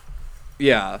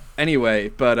 Yeah. Anyway,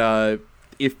 but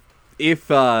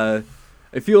if I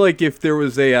feel like if there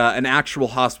was an actual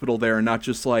hospital there, and not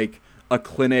just like a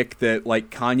clinic that like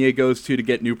Kanye goes to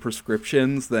get new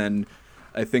prescriptions, then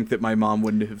I think that my mom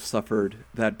wouldn't have suffered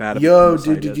that bad of Yo, appendicitis,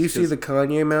 dude, did you see the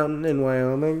Kanye mountain in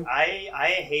Wyoming? I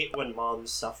hate when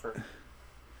moms suffer.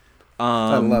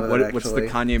 love it, What's the actually.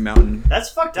 Kanye mountain?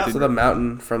 That's fucked up. So the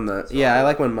mountain from the... Yeah, I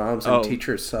like when moms and Oh.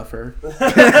 teachers suffer. And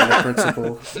the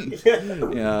principal.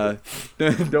 Yeah.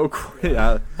 No.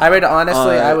 Yeah. I would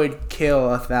honestly, Uh, I would kill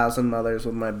 1,000 mothers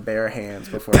with my bare hands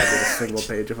before I did a single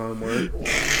page of homework.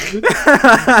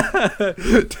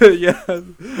 Yeah.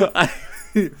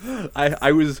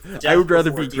 I would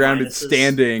rather before be grounded D-minuses.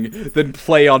 standing than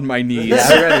play on my knees. Yeah,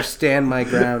 I'd rather stand my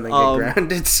ground than get Um,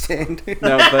 grounded standing.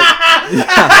 No, but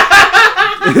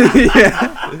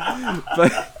yeah,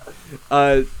 but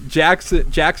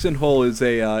Jackson Hole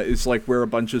is like where a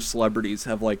bunch of celebrities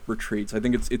have like retreats. I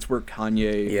think it's where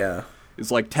Kanye Yeah.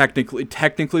 is like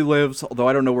technically lives, although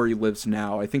I don't know where he lives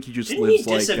now. I think he just Didn't lives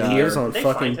he like disappear? He lives on Did they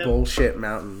fucking find him? bullshit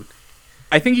mountain.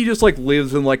 I think he just like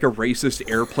lives in like a racist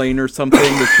airplane or something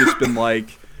that's just been like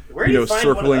Where do you find one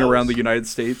of circling around those? the United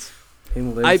States. He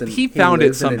found it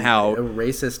lives in somehow. A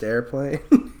racist airplane.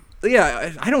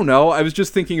 Yeah, I don't know. I was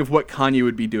just thinking of what Kanye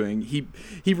would be doing.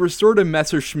 He restored a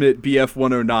Messerschmitt Bf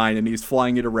 109 and he's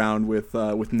flying it around with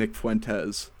Nick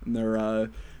Fuentes, and they're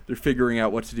figuring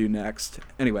out what to do next.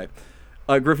 Anyway,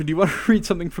 Griffin, do you want to read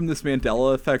something from this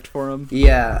Mandela effect for him?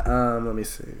 Yeah. Let me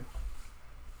see.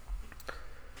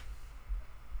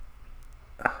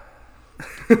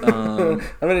 I'm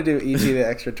gonna do E.T. the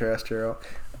Extraterrestrial.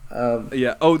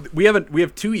 Yeah. Oh, we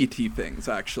have two ET things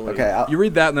actually. Okay, you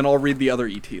read that and then I'll read the other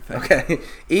ET thing. Okay.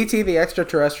 E.T. the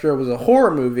Extraterrestrial was a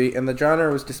horror movie, and the genre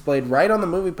was displayed right on the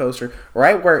movie poster,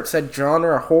 right where it said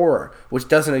genre horror, which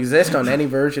doesn't exist on any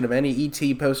version of any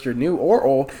E.T. poster, new or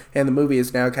old, and the movie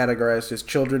is now categorized as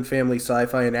children, family,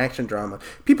 sci-fi, and action drama.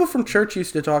 People from church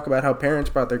used to talk about how parents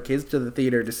brought their kids to the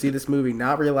theater to see this movie,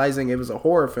 not realizing it was a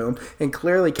horror film, and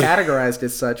clearly categorized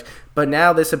as such, but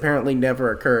now this apparently never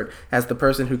occurred. As the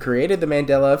person who created the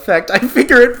Mandela effect, I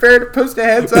figure it fair to post a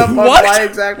heads up on What? why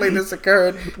exactly this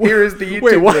occurred. Here is the YouTube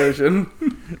Wait, what? version.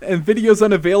 And video's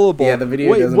unavailable. Yeah, the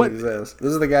video Wait, doesn't what exist.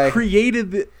 This is the guy,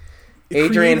 created the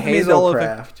Adrian created the Mandela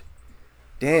effect?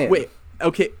 Hazelcraft. Damn. Wait,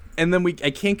 okay, and then I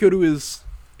can't go to his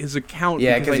account.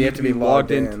 Yeah, because because I you need have to be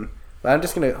logged in. But I'm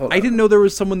just gonna hold I didn't know there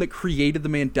was someone that created the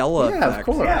Mandela Yeah, effect.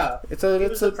 of course. Yeah. It's He a.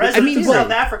 was It's the a. president mean, of well-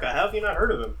 South Africa. How have you not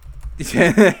heard of him?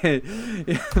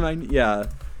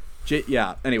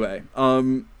 Yeah. Anyway,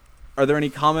 are there any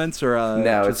comments or?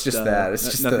 No, it's just that. It's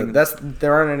just nothing.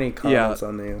 there aren't any comments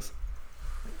on these.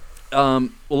 Well,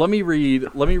 let me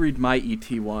read my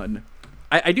ET one.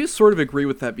 I do sort of agree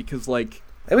with that because like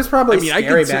It was probably I mean, I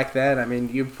scary could back then. I mean,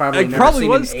 you probably It never probably seen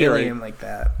was an scary. alien like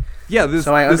that. yeah, this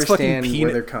So I this fucking understand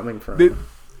where they're coming from.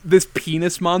 this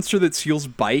penis monster that steals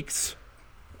bikes.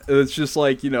 It's just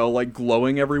like like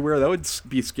glowing everywhere. That would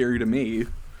be scary to me.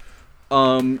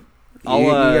 You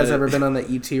guys ever been on the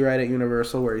ET ride at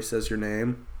Universal where he says your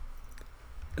name?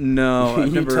 No, I've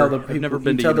you never. tell the people, I've never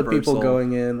been to tell the Universal. people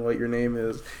going in what your name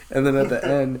is, and then at the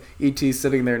end, ET's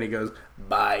sitting there and he goes,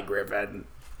 "Bye, Griffin.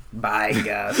 Bye,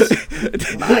 Gus.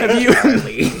 Bye, Have you-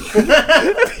 Charlie."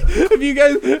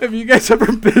 Have you guys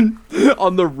ever been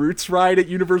on the Roots ride at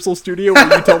Universal Studio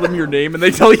where you tell them your name and they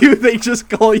just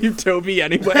call you Toby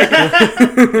anyway?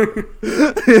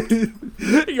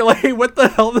 You're like, hey, what the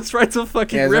hell? This ride's a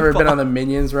fucking You guys ever been rip-off. on the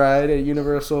Minions ride at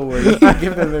Universal where you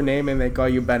give them their name and they call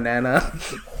you Banana?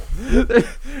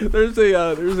 There's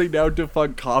a now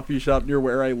defunct coffee shop near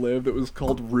where I live that was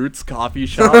called Roots Coffee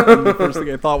Shop. And the first thing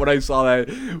I thought when I saw that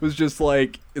was just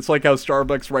like, it's like how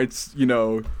Starbucks writes,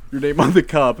 your name on the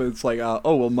cup. And it's like,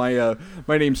 oh well,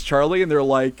 my name's Charlie, and they're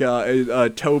like,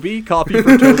 Toby, coffee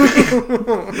for Toby,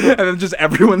 and then just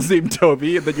everyone's named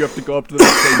Toby, and then you have to go up to them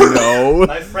and say no.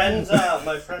 My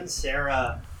friend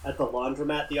Sarah at the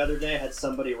laundromat the other day had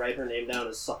somebody write her name down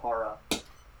as Sahara.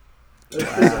 It was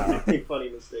a really funny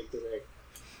mistake to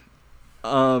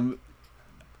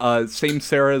make. Same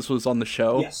Sarah's was on the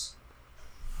show. Yes.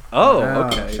 Oh, Wow,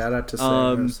 okay. Shout out to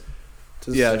Sarah.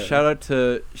 Yeah, shout out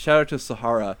to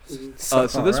Sahara. So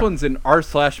this one's in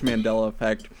r/Mandela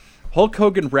effect. Hulk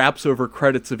Hogan raps over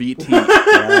credits of E.T.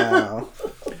 Wow.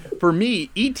 For me,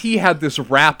 E.T. had this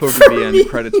rap over the end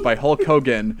credits by Hulk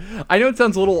Hogan. I know it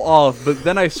sounds a little off, but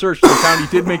then I searched and found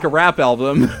he did make a rap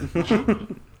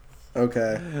album.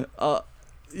 Okay.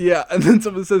 Yeah, and then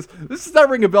someone says, "This does not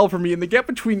ring a bell for me." And the gap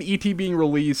between E.T. being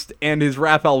released and his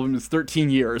rap album is 13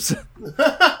 years.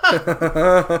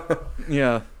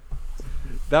 Yeah.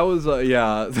 That was,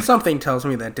 yeah. Something tells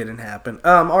me that didn't happen.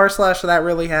 r/that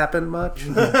really happened much?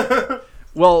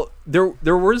 Well, there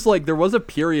was a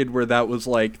period where that was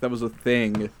a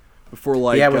thing before,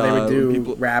 like, yeah, where they would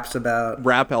do raps about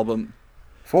rap album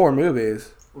for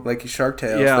movies, like Shark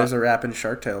Tales. Yeah. There's a rap in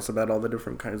Shark Tales about all the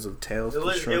different kinds of tales. It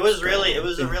was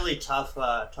a really tough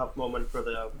moment for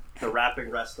the rapping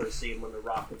wrestler scene when The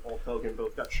Rock and Hulk Hogan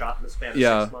both got shot in the span of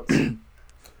 6 months.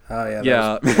 Oh yeah,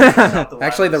 yeah.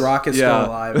 Actually, The Rock is still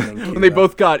alive. When they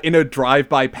both got in a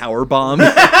drive-by power bomb.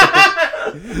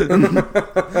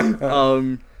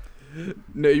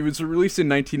 No, it was released in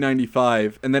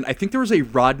 1995, and then I think there was a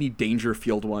Rodney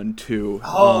Dangerfield one too.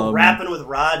 Oh, Rapping with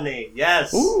Rodney,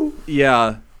 yes. Ooh.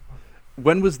 Yeah.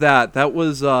 When was that? That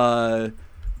was in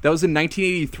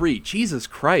 1983. Jesus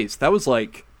Christ, that was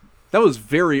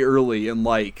very early in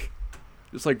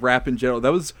just like rap in general.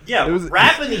 That was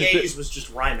rap in the 80s was just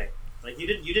rhyming. Like you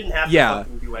didn't have to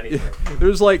fucking do anything. There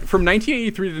was from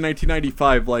 1983 to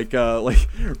 1995, like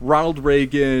Ronald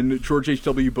Reagan, George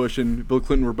H.W. Bush, and Bill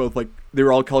Clinton were both they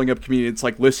were all calling up comedians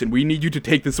listen, we need you to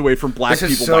take this away from black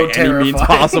people by any means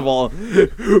possible.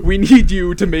 We need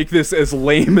you to make this as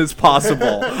lame as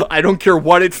possible. I don't care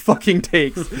what it fucking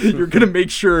takes. You're gonna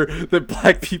make sure that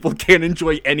black people can't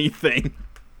enjoy anything.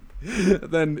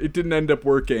 Then it didn't end up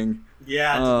working.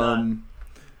 Yeah, it's not.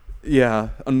 Yeah.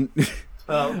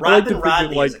 Rappin'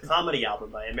 Rodney is a comedy album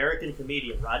by American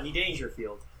comedian Rodney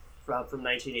Dangerfield from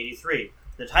 1983.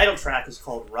 The title track is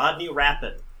called Rodney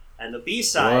Rappin', and the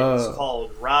B-side is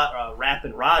called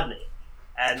Rappin' Rodney.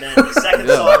 And then the second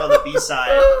song on the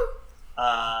B-side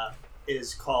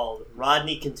is called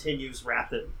Rodney Continues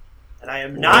Rappin'. And I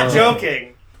am not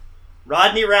joking.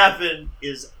 Rodney Rappin'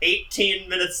 is 18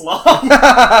 minutes long.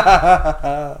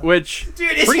 Which,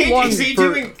 dude, is he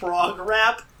doing prog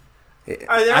rap?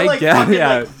 Are there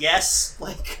yes,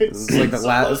 it's like the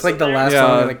last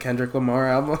song on the Kendrick Lamar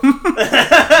album.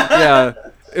 Yeah,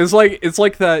 it's like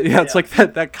that. Yeah, it's like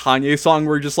that Kanye song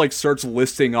where he just starts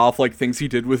listing off things he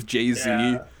did with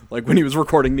Jay-Z, when he was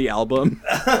recording the album.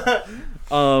 Now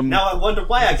I wonder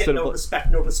why I get no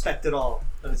respect at all.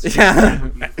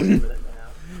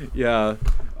 Yeah.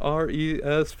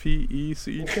 RESPECT.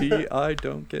 I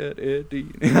don't get it.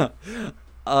 Yeah.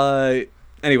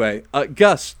 Anyway,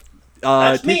 Gus.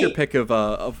 Take your pick of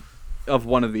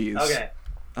one of these. Okay.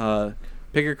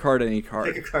 Pick a card, any card.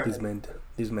 Pick a card.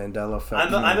 These Mandela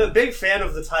effects. I'm a big fan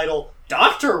of the title.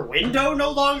 Dr. Window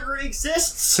no longer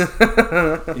exists.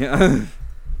 Yeah.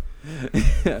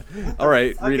 All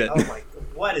right, read it. Oh my!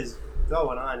 What is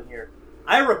going on here?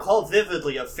 I recall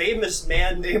vividly a famous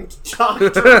man named Dr.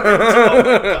 Window.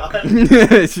 Oh my god.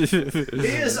 He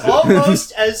is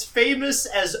almost as famous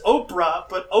as Oprah,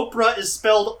 but Oprah is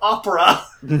spelled opera.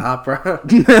 Opera.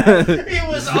 He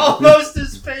was almost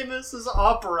as famous as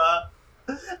opera.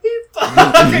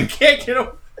 I can't get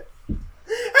over.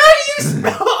 How do you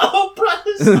spell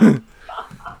Oprah?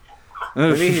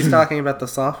 Maybe he's talking about the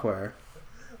software.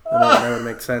 That would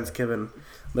make sense given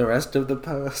the rest of the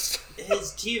post.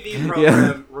 His TV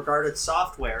program regarded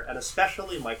software, and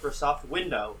especially Microsoft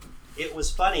Window. It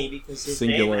was funny because his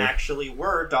name actually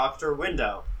were Dr.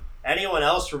 Window. Anyone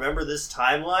else remember this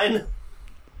timeline?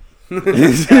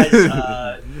 This guy's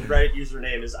Reddit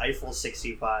username is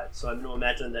Eiffel65, so I'm going to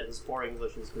imagine that his poor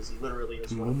English is because he literally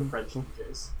is one of the French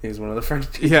DJs. He's one of the French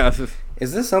DJs. Yeah.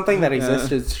 Is this something that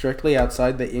existed strictly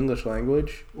outside the English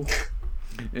language?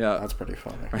 Yeah. That's pretty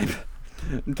funny. Right.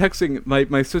 I'm texting,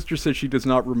 my sister says she does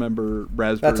not remember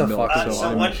Raspberry Milk.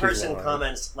 So one person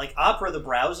comments, Opera the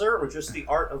browser, or just the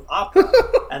art of opera?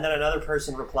 And then another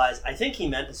person replies, I think he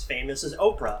meant as famous as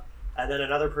Oprah. And then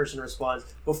another person responds,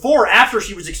 before or after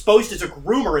she was exposed as a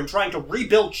groomer and trying to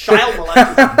rebuild child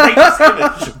molesters' greatest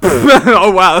image.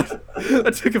 Oh, wow.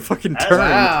 That took a fucking turn.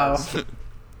 Wow.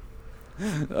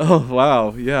 Oh,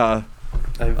 wow, yeah.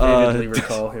 I vividly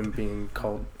recall him being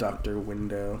called Dr.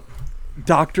 Window.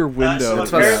 Dr. Window.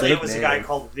 So apparently it was a guy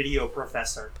called Video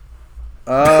Professor.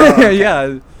 Oh, okay.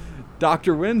 Yeah.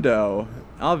 Dr. Window,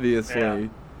 obviously. Yeah.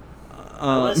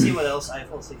 Let's see what else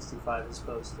Eiffel65 has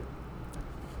posted.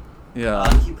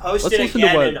 Yeah. He posted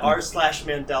again in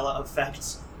r/Mandela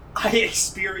Effects. I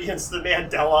experienced the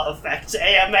Mandela Effect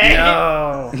AMA.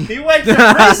 No. He went to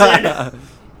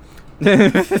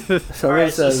prison.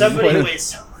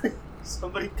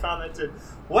 Somebody commented,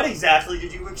 what exactly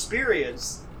did you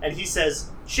experience? And he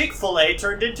says, Chick-fil-A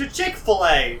turned into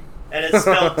Chick-fil-A. And it's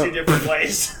spelled two different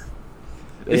ways.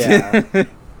 Yeah.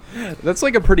 That's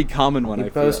like a pretty common one. He I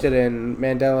posted feel. in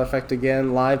Mandela Effect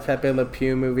again, live Pepe Le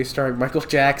Pew movie starring Michael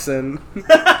Jackson. Okay,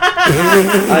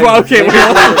 I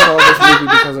recall this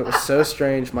movie because it was so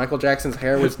strange. Michael Jackson's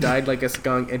hair was dyed like a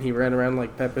skunk, and he ran around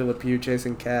like Pepe Le Pew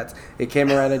chasing cats. It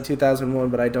came around in 2001,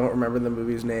 but I don't remember the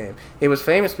movie's name. It was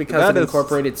famous because it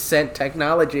incorporated scent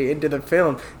technology into the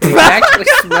film, and you actually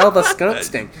smell the skunk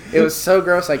stink. It was so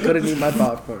gross I couldn't eat my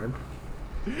popcorn.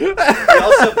 He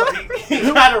also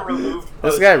kind of removed.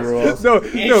 This guy rules. No,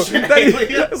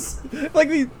 aliens.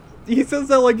 like he says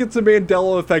that like it's a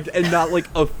Mandela effect and not like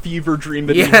a fever dream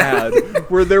that he had,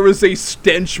 where there was a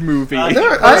stench movie.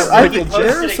 There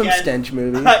are some stench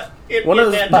movies. One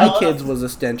of the Spy Kids was a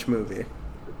stench movie.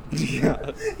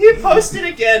 Yeah. He posted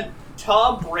again,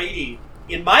 Tom Brady.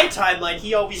 In my timeline,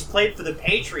 he always played for the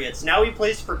Patriots. Now he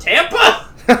plays for Tampa.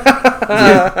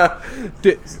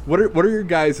 What are your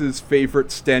guys'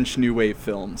 favorite stench new wave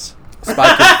films?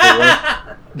 Spy Kids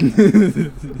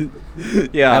 4.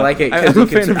 Yeah, I like it. I'm a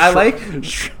fan of I like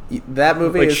that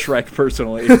movie. Like is, Shrek,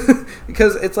 personally.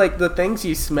 because it's like the things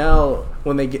you smell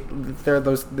when they get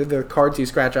the cards you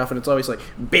scratch off, and it's always like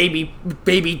baby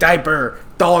diaper,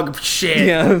 dog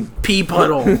shit, pee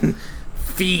puddle,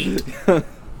 feet.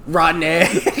 Rotten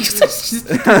eggs. just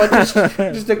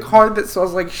a card that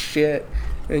smells like shit,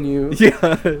 and you.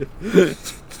 Yeah.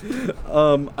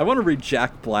 I want to read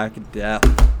Jack Black Death.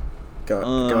 Go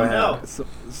ahead. No.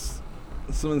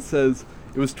 Someone says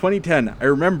it was 2010. I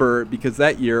remember because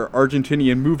that year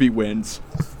Argentinian movie wins,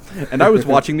 and I was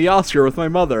watching the Oscar with my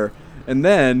mother. And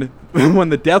then when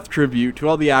the death tribute to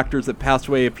all the actors that passed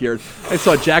away appeared, I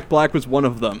saw Jack Black was one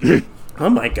of them. Oh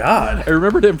my god. I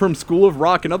remembered him from School of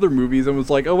Rock and other movies and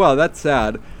was like, oh wow, that's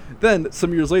sad. Then,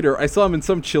 some years later, I saw him in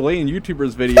some Chilean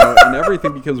YouTuber's video and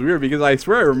everything becomes weird because I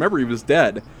swear I remember he was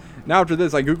dead. Now after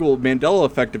this, I googled Mandela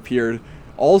Effect appeared.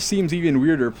 All seems even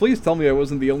weirder. Please tell me I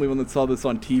wasn't the only one that saw this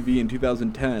on TV in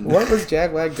 2010. What was Jack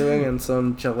Black doing on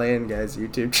some Chilean guy's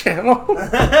YouTube channel?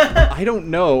 I don't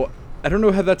know. I don't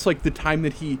know how that's like the time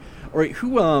that he... Alright,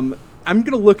 I'm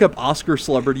going to look up Oscar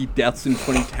celebrity deaths in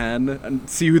 2010 and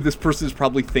see who this person is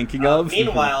probably thinking of.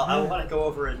 Meanwhile, I want to go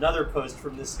over another post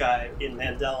from this guy in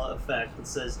Mandela Effect that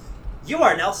says, "You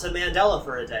are Nelson Mandela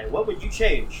for a day. What would you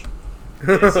change?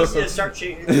 It is easy to start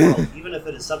changing the world, even if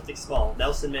it is something small.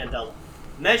 Nelson Mandela.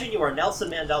 Imagine you are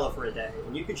Nelson Mandela for a day,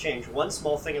 and you could change one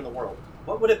small thing in the world.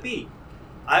 What would it be?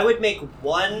 I would make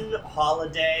one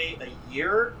holiday a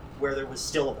year where there was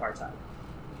still apartheid."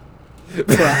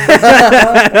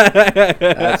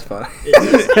 That's funny.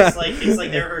 It's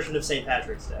like their version of St.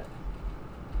 Patrick's Day.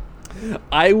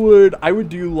 I would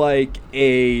do like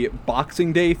a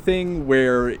Boxing Day thing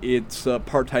where it's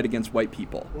apartheid against white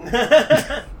people.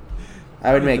 I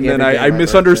would make. And then I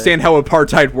misunderstand how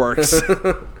apartheid works.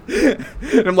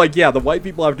 And I'm like, yeah, the white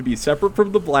people have to be separate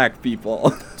from the black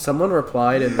people. Someone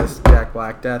replied in this Jack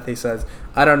Black death. He says,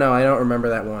 "I don't know. I don't remember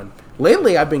that one.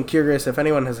 Lately, I've been curious if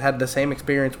anyone has had the same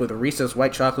experience with Reese's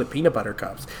white chocolate peanut butter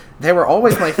cups. They were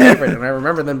always my favorite, and I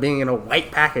remember them being in a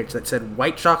white package that said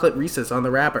white chocolate Reese's on the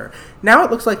wrapper. Now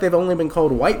it looks like they've only been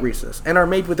called white Reese's and are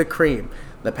made with a cream.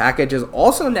 The package is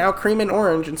also now cream and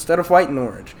orange instead of white and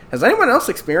orange. Has anyone else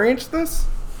experienced this?"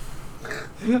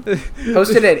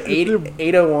 Posted at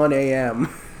 8:01 a.m.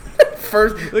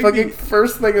 First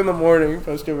thing in the morning,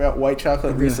 posting about white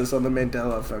chocolate Reese's on the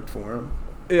Mandela Effect forum.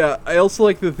 Yeah, I also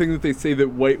like the thing that they say that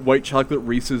white chocolate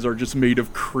Reese's are just made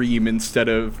of cream instead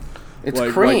of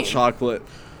cream. White chocolate.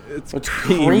 It's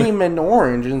cream and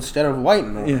orange instead of white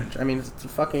and orange. Yeah. I mean, it's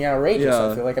fucking outrageous.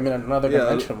 Yeah. I feel like I'm in another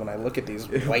dimension when I look at these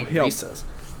white Reese's.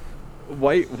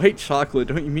 White chocolate?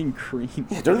 Don't you mean cream?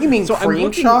 Yeah, don't you mean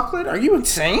cream chocolate? Are you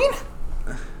insane?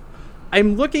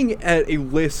 I'm looking at a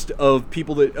list of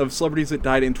of celebrities that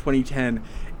died in 2010,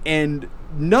 and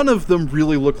none of them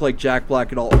really look like Jack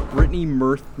Black at all. Brittany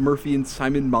Murphy and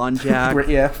Simon Monjack.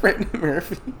 Brittany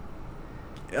Murphy.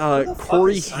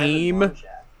 Corey Haim.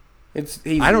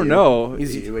 I don't know.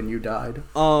 He's you, and you died.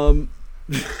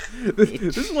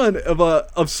 This one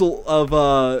of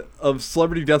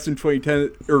celebrity deaths in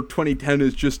 2010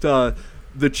 is just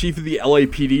the chief of the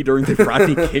LAPD during the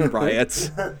Rodney King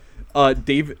riots.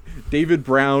 David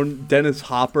Brown, Dennis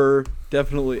Hopper,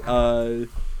 definitely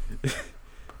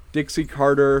Dixie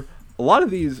Carter. A lot of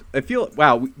these, I feel,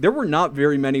 wow, there were not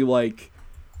very many,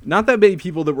 not that many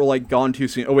people that were gone too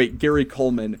soon. Oh wait, Gary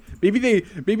Coleman. Maybe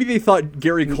they thought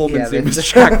Gary Coleman's name was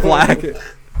Jack Black.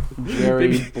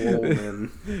 Gary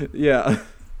Coleman. Yeah.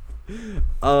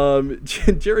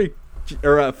 Gary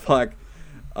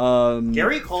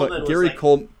Coleman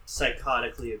was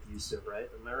psychotically abusive, right?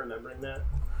 Am I remembering that?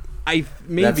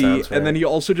 Maybe, right. And then he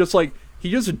also just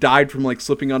died from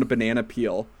slipping on a banana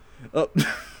peel.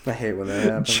 I hate when that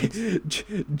happens.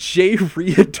 Jay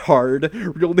Reatard,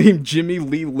 real name Jimmy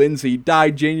Lee Lindsay,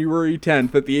 died January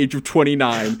 10th at the age of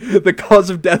 29. The cause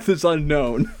of death is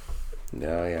unknown.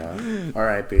 No, yeah.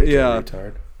 R.I.P. Yeah.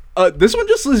 Retard. This one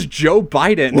just says Joe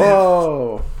Biden.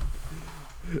 Whoa.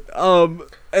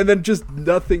 And then just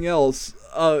nothing else.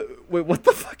 Wait, what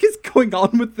the fuck is going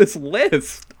on with this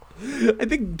list? I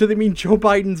think, do they mean Joe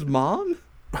Biden's mom?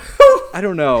 I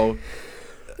don't know.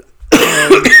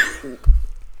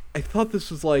 I thought this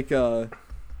was like I thought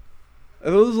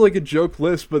this was like a joke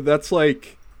list, but that's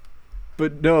like,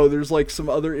 but no, there's like some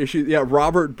other issues. Yeah,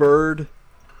 Robert Byrd,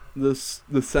 the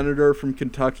senator from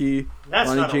Kentucky. That's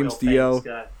Ronnie not James a real Dio. famous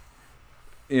guy.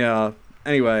 Yeah.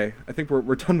 Anyway, I think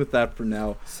we're done with that for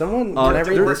now. Someone, can I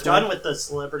read We're this done one? with the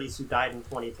celebrities who died in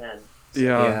 2010.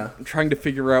 Yeah. I'm trying to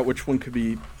figure out which one could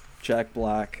be Jack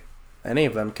Black. Any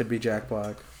of them could be Jack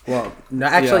Black. Well, no,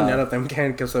 actually, Yeah. none of them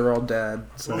can because they're all dead.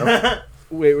 So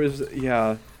Wait,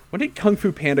 when did Kung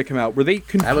Fu Panda come out? Were they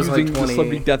That was, like, confusing the 20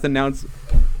 celebrity death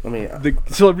let me. the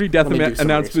celebrity death Let me do some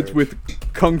announcements research.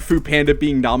 with Kung Fu Panda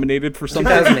being nominated for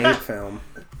something? 2008 film.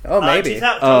 Oh, maybe. Oh.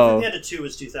 Kung Fu Panda 2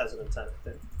 was 2010, I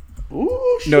think.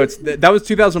 Ooh, shit. No, that was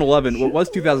 2011. What was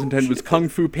 2010 was Kung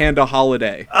Fu Panda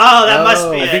Holiday. Oh, that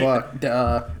must be Oh, it. fuck.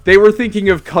 Duh. They were thinking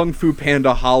of Kung Fu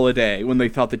Panda Holiday when they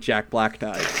thought that Jack Black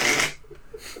died.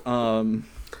 Can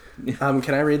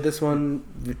I read this one?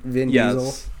 Vin Yes.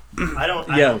 Diesel. I don't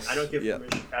give Yeah.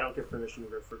 permission. I don't give permission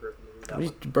for Griffin to read that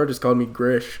one. Bird just called me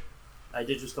Grish. I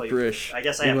did just call you Grish. I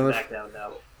guess I have to back down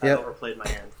now. Yep. I've overplayed my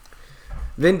hand.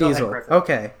 Vin Go ahead, Diesel. Griffin.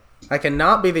 Okay. I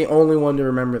cannot be the only one to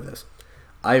remember this.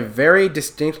 I very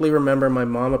distinctly remember my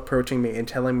mom approaching me and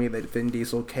telling me that Vin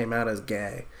Diesel came out as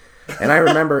gay. And I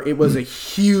remember it was a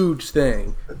huge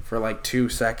thing for like 2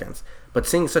 seconds. But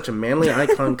seeing such a manly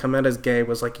icon come out as gay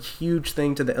was like a huge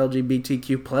thing to the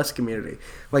LGBTQ plus community.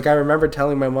 Like I remember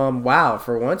telling my mom, wow,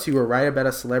 for once you were right about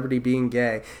a celebrity being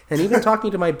gay. And even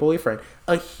talking to my boyfriend,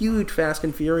 a huge Fast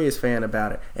and Furious fan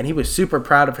about it. And he was super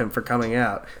proud of him for coming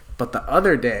out. But the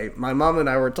other day, my mom and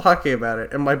I were talking about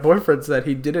it, and my boyfriend said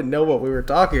he didn't know what we were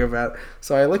talking about.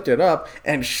 So I looked it up,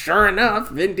 and sure enough,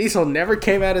 Vin Diesel never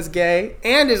came out as gay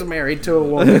and is married to a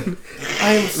woman.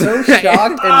 I am so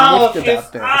shocked and moved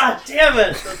about this. Damn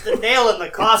it! The nail in the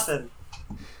coffin.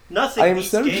 Nothing I am beats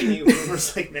so- gay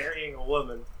rumors like marrying a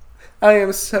woman. I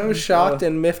am so shocked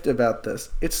and miffed about this.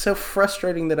 It's so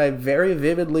frustrating that I very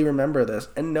vividly remember this,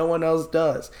 and no one else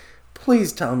does.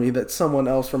 Please tell me that someone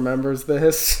else remembers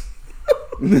this.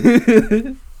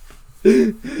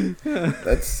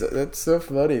 That's so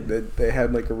funny that they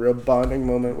had like a real bonding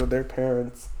moment with their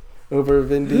parents over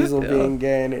Vin Diesel being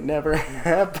gay, and it never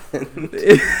happened.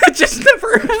 It just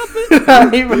never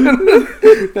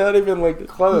happened. not even like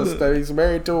close. That he's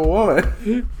married to a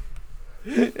woman.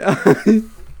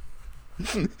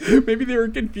 Maybe they were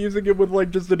confusing it with like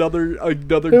just another Who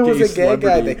was gay a gay celebrity.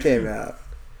 guy that came out?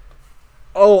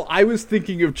 Oh, I was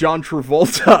thinking of John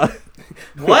Travolta.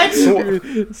 What?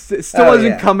 Still Oh, hasn't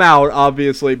yeah. come out,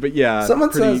 obviously, but yeah. Someone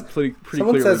pretty says,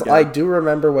 clearly gay. I do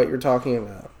remember what you're talking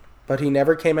about. But he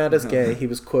never came out as gay. He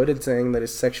was quoted saying that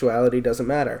his sexuality doesn't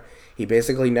matter. He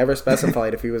basically never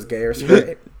specified if he was gay or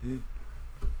straight.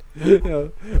 Yeah.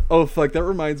 Oh fuck, that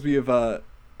reminds me of I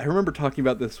remember talking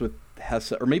about this with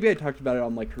Hessa, or maybe I talked about it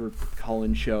on like her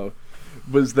Colin show.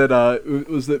 Was that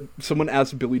someone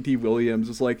asked Billy D. Williams,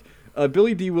 was like,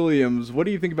 Billy D. Williams, what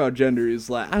do you think about gender? He's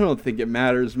like, I don't think it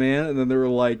matters, man. And then they were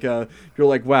like, you're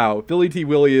like, wow, Billy D.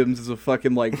 Williams is a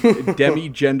fucking like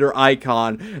demi-gender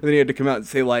icon. And then he had to come out and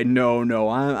say like, no,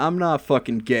 I'm not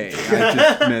fucking gay. I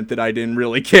just meant that I didn't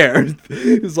really care.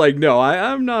 He's like, no,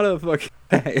 I'm not a fucking.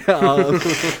 Hey,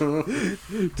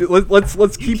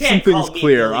 let's keep some can't things call me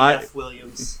clear. Billy F.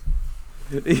 Williams.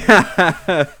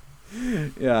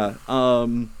 Yeah.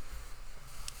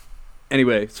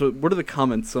 Anyway, so what are the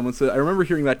comments? Someone said, I remember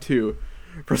hearing that too.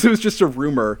 First, it was just a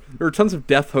rumor. There were tons of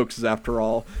death hoaxes after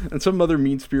all, and some other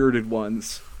mean-spirited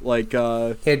ones, like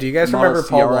Yeah, do you guys Model remember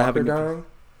Paul Ciara Walker having- dying?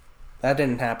 That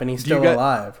didn't happen. He's Do you still got-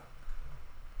 alive.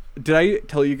 Did I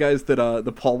tell you guys that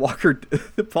the Paul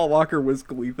Walker Wiz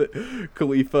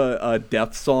Khalifa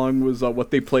death song was what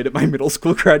they played at my middle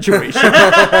school graduation?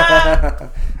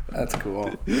 That's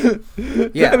cool.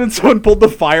 Yeah. And then someone pulled the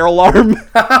fire alarm.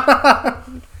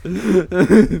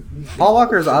 Paul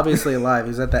Walker is obviously alive.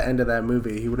 He's at the end of that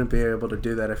movie. He wouldn't be able to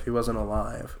do that if he wasn't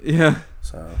alive. Yeah.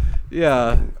 So,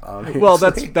 Yeah. obviously. Well,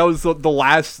 that was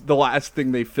the last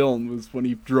thing they filmed was when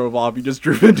he drove off. He just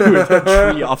drove into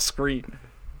a tree off screen.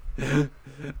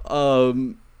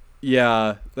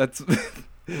 Yeah, that's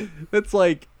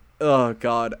like, oh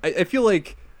god. I feel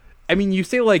like, I mean, you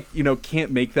say like, you know,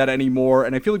 can't make that anymore,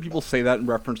 and I feel like people say that in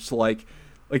reference to like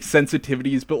like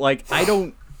sensitivities, but like I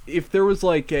don't. If there was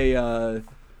like a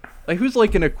like who's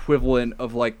like an equivalent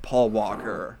of like Paul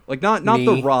Walker, like not Me.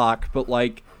 The Rock, but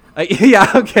like. Yeah,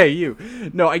 okay, you.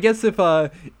 No, I guess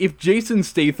if Jason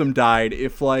Statham died,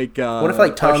 if like What if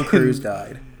like Tom Cruise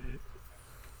died?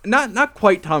 Not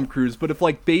quite Tom Cruise, but if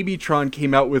like Babytron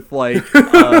came out with like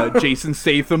Jason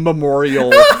Statham memorial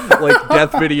like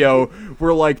death video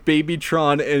where like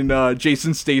Babytron and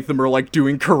Jason Statham are like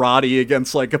doing karate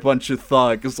against like a bunch of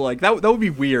thugs, like that would be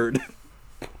weird.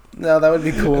 No, that would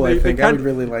be cool. I think I would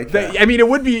really like that. I mean, it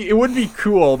would be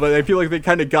cool, but I feel like they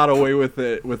kind of got away with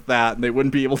it with that, and they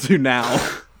wouldn't be able to now.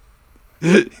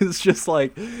 It's just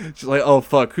like, oh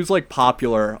fuck, who's like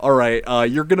popular? All right,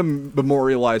 you're gonna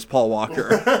memorialize Paul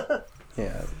Walker.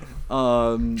 Yeah.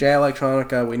 Jay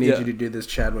Electronica, we need you to do this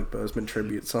Chadwick Boseman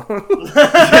tribute song.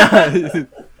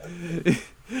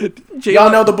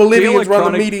 Y'all know the Bolivians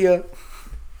run the media.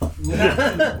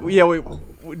 Yeah, wait.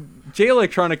 Jay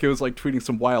Electronica was like tweeting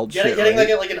some wild shit. Getting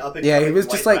right? like an up and he was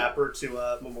just like rapper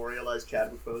to memorialize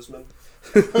Chadwick Boseman.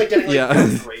 Like getting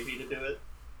like Gravy to do it.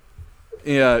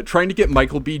 Yeah, trying to get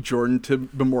Michael B. Jordan to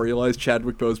memorialize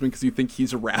Chadwick Boseman because you think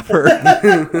he's a rapper.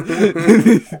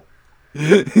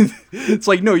 It's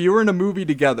like, no, you were in a movie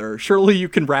together. Surely you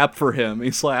can rap for him.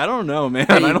 He's like, I don't know, man.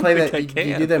 Hey, I don't think I you can.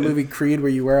 You do that movie Creed where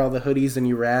you wear all the hoodies and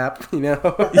you rap, you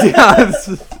know?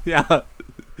 Yeah.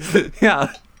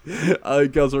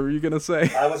 Guys, what were you gonna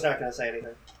say? I was not gonna say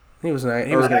anything. He was not.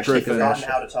 He I was was actually Griffin. forgotten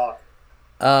how to talk.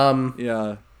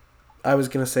 Yeah. I was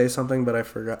gonna say something, but I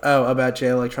forgot. Oh, about Jay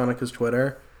Electronica's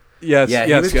Twitter. Yes. Yeah,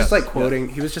 yes, he was just like yes. quoting.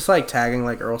 He was just like tagging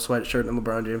like Earl Sweatshirt and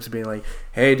LeBron James and being like,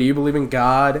 "Hey, do you believe in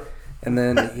God?" And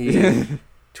then he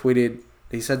tweeted.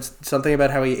 He said something about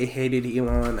how he hated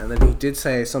Elon, and then he did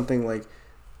say something like,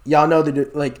 "Y'all know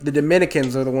the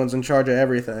Dominicans are the ones in charge of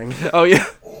everything." Oh yeah,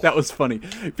 that was funny.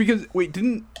 Because wait,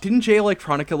 didn't Jay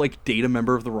Electronica like date a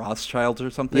member of the Rothschilds or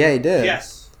something? Yeah, he did.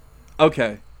 Yes.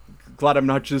 Okay. Glad I'm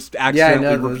not just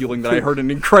accidentally revealing that I heard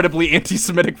an incredibly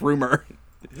anti-Semitic rumor.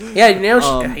 Yeah, you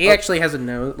know, he actually has a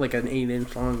nose, like an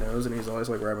 8-inch long nose, and he's always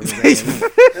like rubbing his nose.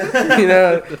 you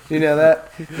know that?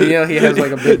 You know, he has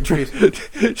like a big tree.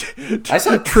 I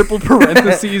saw triple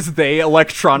parentheses. They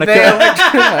Electronica.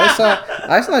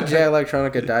 I saw Jay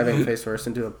Electronica diving face first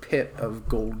into a pit of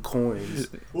gold coins.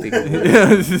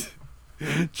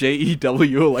 JEW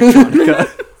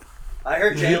Electronica. I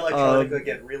heard Jay Electronica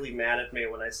get really mad at me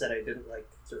when I said I didn't like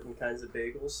certain kinds of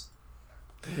bagels.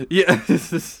 Yeah.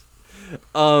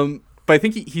 But I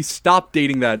think he stopped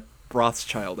dating that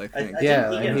Rothschild, I think.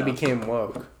 And he became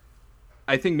woke.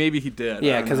 I think maybe he did.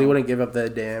 Yeah, because he wouldn't give up the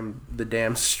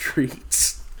damn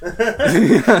streets. I've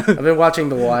been watching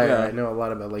The Wire. Yeah. I know a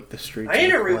lot about like the streets. I need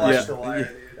to rewatch Yeah. The Wire,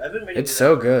 dude. I've been It's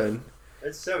so good.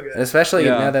 It's so good. Especially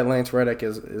now that Lance Reddick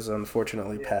is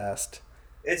unfortunately passed.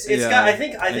 It's Yeah. got. I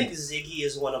think Ziggy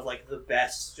is one of like the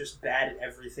best, just bad at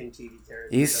everything TV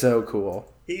characters. He's so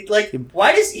cool.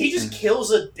 Why does he just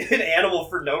kills an animal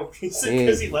for no reason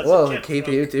because he lets it Keith,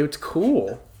 get it's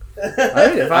cool.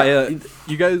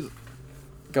 You guys.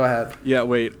 Go ahead. Yeah,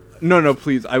 wait. No,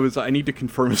 please. I need to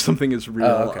confirm if something is real.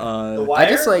 Oh, okay. The Wire? I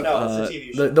just like no, it's a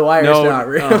TV show. the Wire is not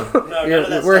real.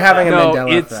 We're having a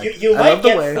Mandela effect. You I might love the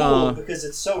get way. fooled because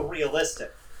it's so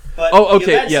realistic. But okay,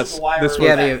 the events yes, of The Wire this are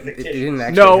one. It didn't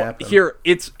actually No, happen. here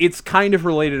it's kind of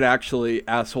related actually,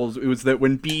 assholes. It was that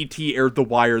when BET aired The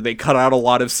Wire, they cut out a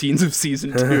lot of scenes of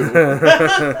season 2.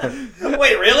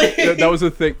 Wait, really? That was a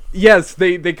thing. Yes,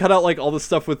 they cut out like all the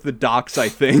stuff with the docs, I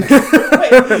think.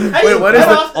 Wait, what is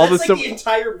all the like stuff? the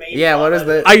entire main Yeah, what plot is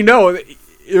the? I know.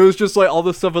 It was just like all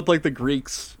the stuff with like the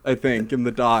Greeks, I think, in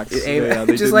the docs. Yeah,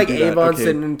 they just didn't like do that. Avon Okay.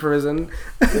 sitting in prison.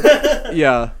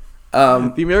 Yeah.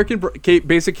 Um, The American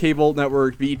Basic Cable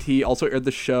Network, BET, also aired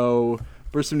the show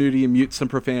Burst of Nudity and Mute Some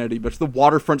Profanity, but the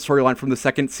waterfront storyline from the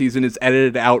second season is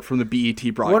edited out from the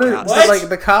BET broadcast. What? Like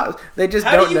the cops? They just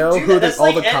How don't do you know do who that? That's all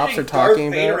like the cops editing are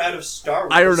talking Darth Vader about. out of Star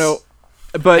Wars. I don't know.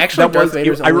 But Actually, that Darth was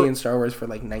Vader's I only in Star Wars for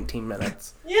like 19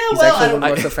 minutes. Yeah, He's well, actually I one of don't.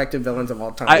 the most effective villains of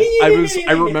all time.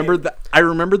 I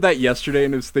remembered that yesterday,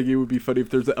 and I was thinking it would be funny if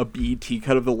there's a BET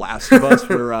cut of The Last of Us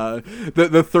where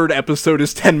the third episode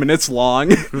is 10 minutes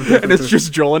long, and it's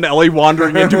just Joel and Ellie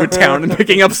wandering into a town and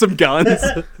picking up some guns.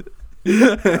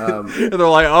 And they're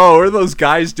like, "Oh, what are those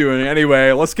guys doing?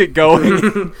 Anyway, let's get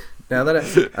going." Now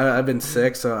that I've been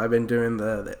sick, so I've been doing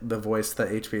the voice, the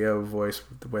HBO voice,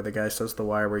 where the guy says The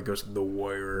Wire, where he goes The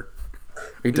Wire.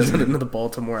 He does it into the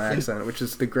Baltimore accent, which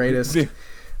is the greatest.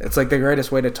 It's like the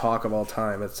greatest way to talk of all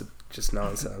time. It's just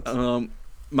nonsense.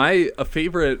 My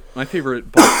favorite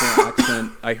Baltimore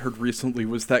accent I heard recently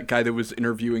was that guy that was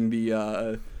interviewing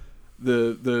the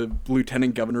the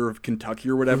lieutenant governor of Kentucky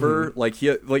or whatever. Like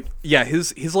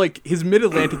his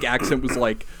mid-Atlantic accent was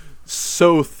like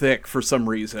so thick for some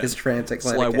reason. His transatlantic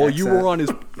it's like, well, you accent. were on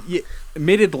his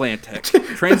mid-Atlantic.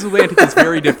 Transatlantic is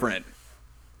very different.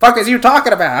 Fuck is you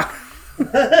talking about?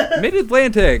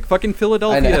 Mid-Atlantic, fucking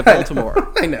Philadelphia, I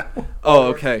Baltimore. I know. Oh,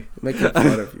 okay. Making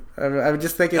fun of you. I would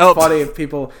just think it's funny if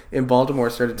people in Baltimore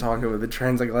started talking with a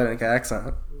transatlantic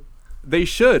accent. They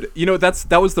should. You know, that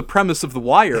was the premise of The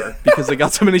Wire, because they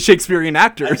got so many Shakespearean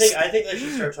actors. I think they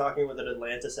should start talking with an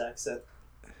Atlantis accent.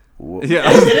 Yeah.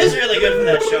 It is really good for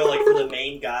that show, like for the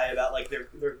main guy about like their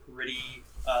gritty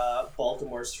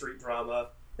Baltimore street drama.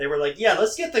 They were like, yeah,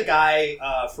 let's get the guy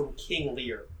from King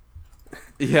Lear.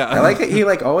 Yeah. I like it. He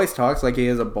like always talks like he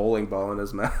has a bowling ball in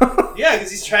his mouth. Yeah,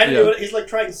 because he's trying to do it. He's like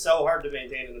trying so hard to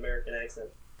maintain an American accent.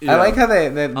 Yeah. I like how they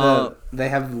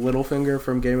have Littlefinger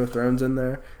from Game of Thrones in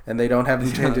there, and they don't have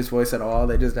him change his voice at all.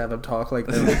 They just have him talk like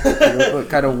the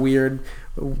kind of weird,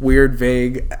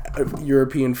 vague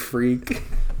European freak.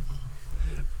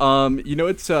 You know,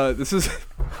 it's this is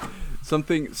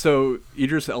something. So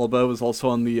Idris Elba was also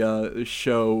on the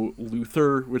show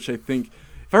Luther, which I think,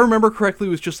 if I remember correctly,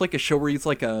 was just like a show where he's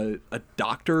like a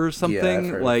doctor or something. Yeah, I've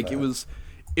heard like of it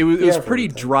that. was pretty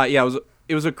dry. Yeah,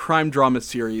 it was a crime drama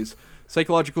series,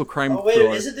 psychological crime. Oh wait,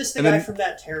 thriller. isn't this the And guy then- from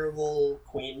that terrible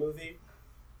Queen movie?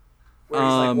 Where he's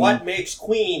like, what makes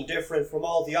Queen different from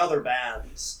all the other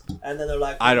bands? And then they're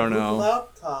like, I don't know.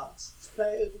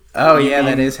 Oh yeah,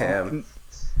 that is him.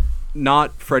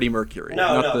 Not Freddie Mercury.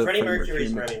 No, not the Freddie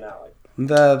Mercury's Mercury. Remy Malik.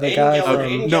 The Aiden guy Gillan- from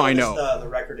Aiden No, Gillan I is know. the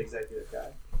record executive guy.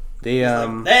 the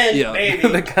Then, yeah. baby,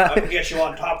 The guy- I'm gonna get you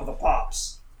on top of the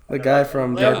pops. the And guy they're like,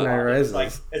 from "Well, Dark Knight it's Rises.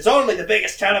 like, it's only the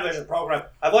biggest television program.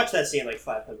 I've watched that scene like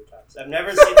 500 times. I've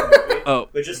never seen the movie, Oh.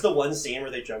 but just the one scene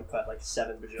where they jump cut like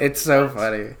 7 bajillion It's so times.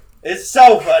 funny. It's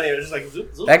so funny. It's just like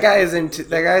zoop, zoop, That guy zoop, is zoop,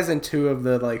 that guy's in two of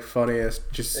the like funniest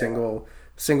just single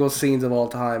scenes of all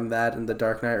time. That and the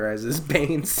Dark Knight Rises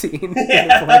Bane scene.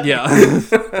 Yeah. Yeah.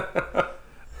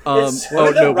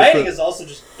 The writing is also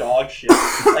just dog shit.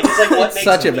 Like it's like what makes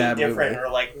Such a Queen bad different, movie. or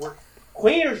like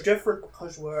Queen is different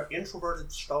because we're introverted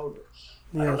stoners.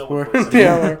 I don't know we're- what voice it is.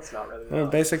 yeah, we're- It's not really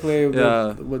Basically,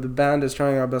 Yeah. the band is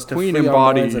trying our best to Queen free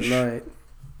our minds embodies- at night.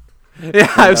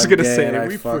 Yeah, I was I'm gonna gay say and that I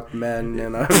we fuck men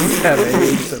and I have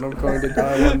AIDS and I'm going to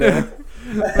die one day.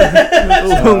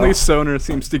 the lonely stoner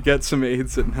seems to get some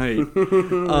AIDS at night.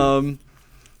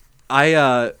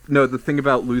 No, the thing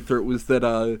about Luther was that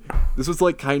this was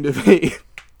like kind of a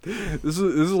this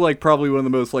is like probably one of the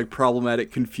most like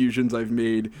problematic confusions I've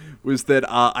made, was that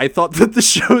I thought that the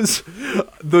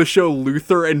show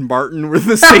Luther and Martin were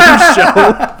the same show.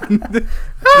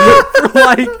 For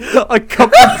like a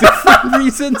couple different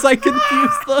reasons I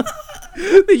confused them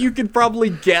that you could probably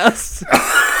guess.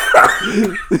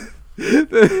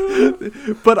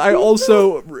 But I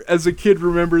also, as a kid,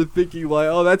 remember thinking like,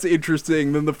 oh, that's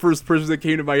interesting. Then the first person that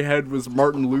came to my head was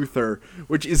Martin Luther,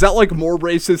 which is that like more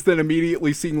racist than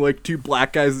immediately seeing like two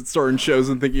black guys that star in shows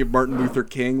and thinking of Martin Luther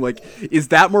King? Like, is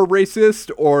that more racist,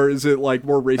 or is it like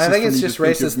more racist? I think for it's me just to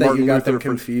think racist of that Martin you got them Luther for-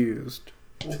 confused.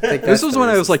 This was when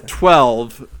I was like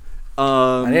 12.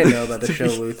 I didn't know about the show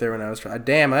Luther when I was 12.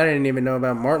 Damn, I didn't even know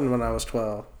about Martin when I was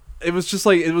 12. It was just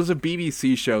like, it was a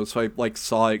BBC show, so I like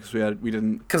saw it because we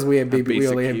didn't. Because we had we basic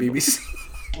only had cable. BBC.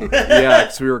 Yeah,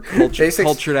 because we were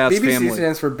cultured ass BBC family.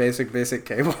 stands for basic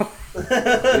cable.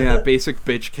 Yeah, basic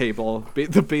bitch cable,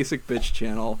 the basic bitch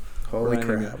channel. Holy Right.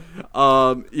 crap.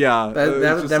 Yeah.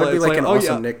 That would be like an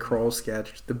awesome yeah. Nick Kroll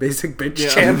sketch. The basic bitch Yeah.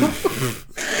 channel.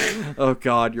 Oh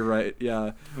God, you're right.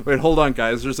 Yeah. Wait, hold on,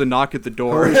 guys. There's a knock at the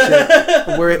door. Holy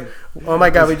shit. Oh my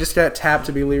god, we just got tapped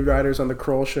to be lead writers on the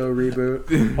Kroll Show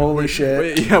reboot. Holy shit.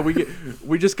 Wait, yeah,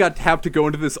 we just got tapped to go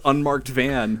into this unmarked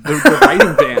van, the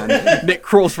writing van, Nick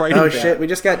Kroll's writing Oh van. shit, we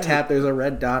just got tapped. There's a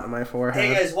red dot on my forehead.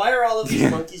 Hey guys, why are all of these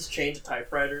monkeys chained to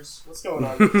typewriters? What's going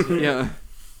on? Yeah.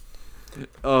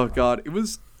 Oh God,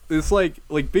 it's like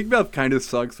Big Mouth kind of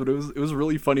sucks, but it was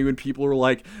really funny when people were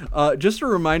like, just a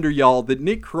reminder, y'all, that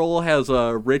Nick Kroll has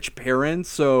a rich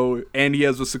parents, and he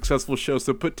has a successful show,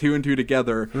 so put two and two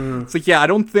together. It's like, yeah, I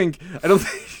don't think.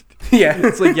 Yeah.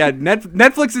 It's like, yeah,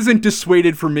 Netflix isn't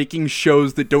dissuaded from making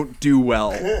shows that don't do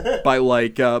well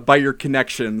by your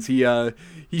connections. He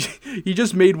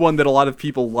just made one that a lot of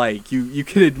people like. You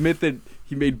can admit that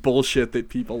he made bullshit that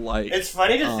people like. It's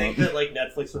funny to think that like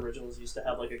Netflix originals used to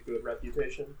have like a good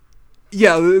reputation.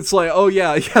 Yeah, it's like, oh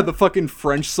yeah, the fucking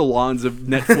French salons of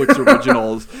Netflix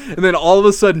originals. And then all of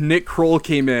a sudden Nick Kroll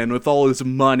came in with all his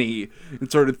money and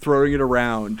started throwing it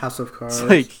around. House of Cards. It's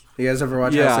like, You guys ever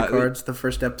watch Yeah, House of Cards? The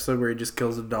first episode where he just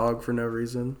kills a dog for no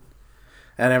reason.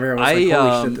 And everyone was like, I,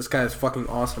 holy shit, this guy is fucking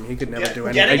awesome. He could never do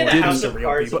anything. Getting in I a House didn't- of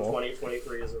Cards in people.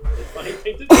 2023 is a really funny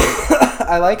thing to do.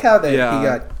 I like how that Yeah. he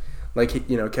got, like,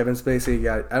 Kevin Spacey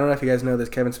got, I don't know if you guys know this,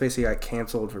 Kevin Spacey got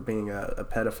canceled for being a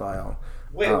pedophile.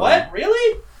 Wait, what?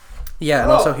 Really? Yeah,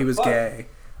 and Oh, also he was fuck. gay.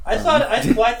 I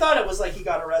thought it was like he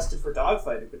got arrested for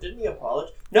dogfighting, but didn't he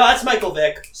apologize? No, that's Michael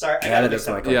Vick. Sorry, I Yeah, got that mixed is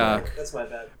up. Michael Yeah. Vick. That's my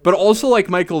bad. But also, like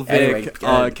Michael Vick,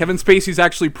 Anyway, Kevin Spacey's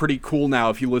actually pretty cool now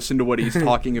if you listen to what he's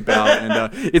talking about,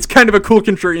 and it's kind of a cool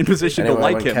contrarian position Anyway, to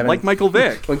like when him, Kevin- like Michael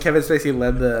Vick. When Kevin Spacey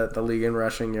led the league in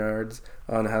rushing yards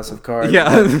on House of Cards,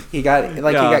 Yeah. he got Yeah. he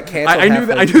got canceled. I knew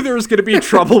that. I halfway- knew there was going to be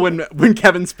trouble when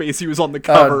Kevin Spacey was on the Oh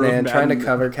cover. man, of trying to Madden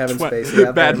cover Kevin tw- Spacey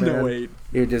out Madden there, man. 08.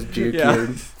 You just juke Yeah. you,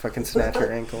 fucking snap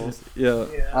your ankles. Yeah.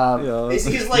 Yeah. Yeah.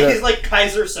 He's like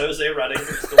Kaiser Soze running,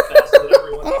 but still faster than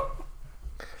everyone.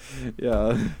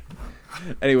 Yeah.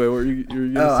 Anyway, what were you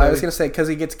gonna say? I was gonna say because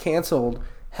he gets canceled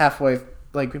halfway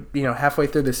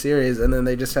through the series, and then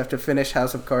they just have to finish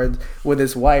House of Cards with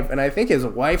his wife, and I think his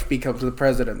wife becomes the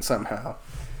president somehow,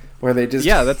 where they just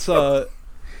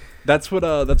That's what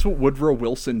Woodrow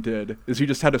Wilson did. Is he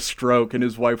just had a stroke and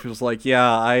his wife was like,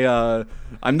 "Yeah,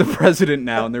 I'm the president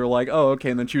now," and they were like, "Oh,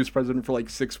 okay." And then she was president for like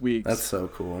 6 weeks. That's so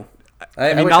cool.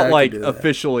 I mean, wish not could like do that.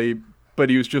 officially, but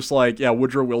he was just like, yeah.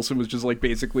 Woodrow Wilson was just like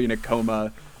basically in a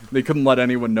coma. They couldn't let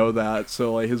anyone know that,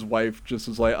 so like his wife just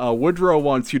was like, "Woodrow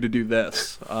wants you to do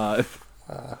this." Woodrow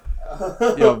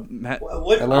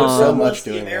I learned so much wants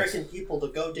the doing American people to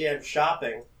go damn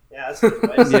shopping. Yeah, that's good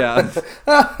advice.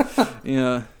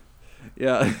 yeah.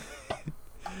 Yeah.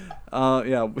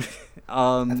 Yeah.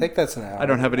 I think that's an hour. I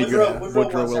don't have any Woodrow good wants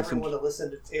Woodrow Wilson. everyone to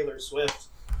listen to Taylor Swift.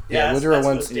 Yeah, that's Woodrow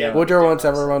most damn Woodrow wants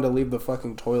ridiculous. everyone to leave the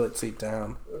fucking toilet seat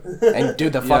down and do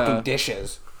the fucking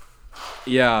dishes.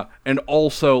 Yeah, and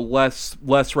also less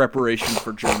reparations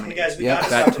for Hey Germany. guys, we Yeah, gotta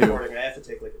that stop too. recording. I have to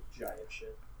take like a giant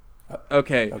shit.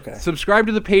 Okay. Okay. Subscribe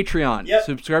to the Patreon. Yep.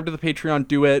 Subscribe to the Patreon.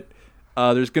 Do it.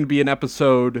 There's going to be an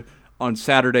episode on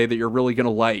Saturday that you're really going to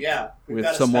like Yeah, we've with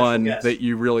got a someone special guest. that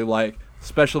you really like.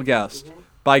 Special guest.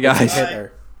 Bye, It's guys. Bye.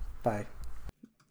 Hitler. Bye.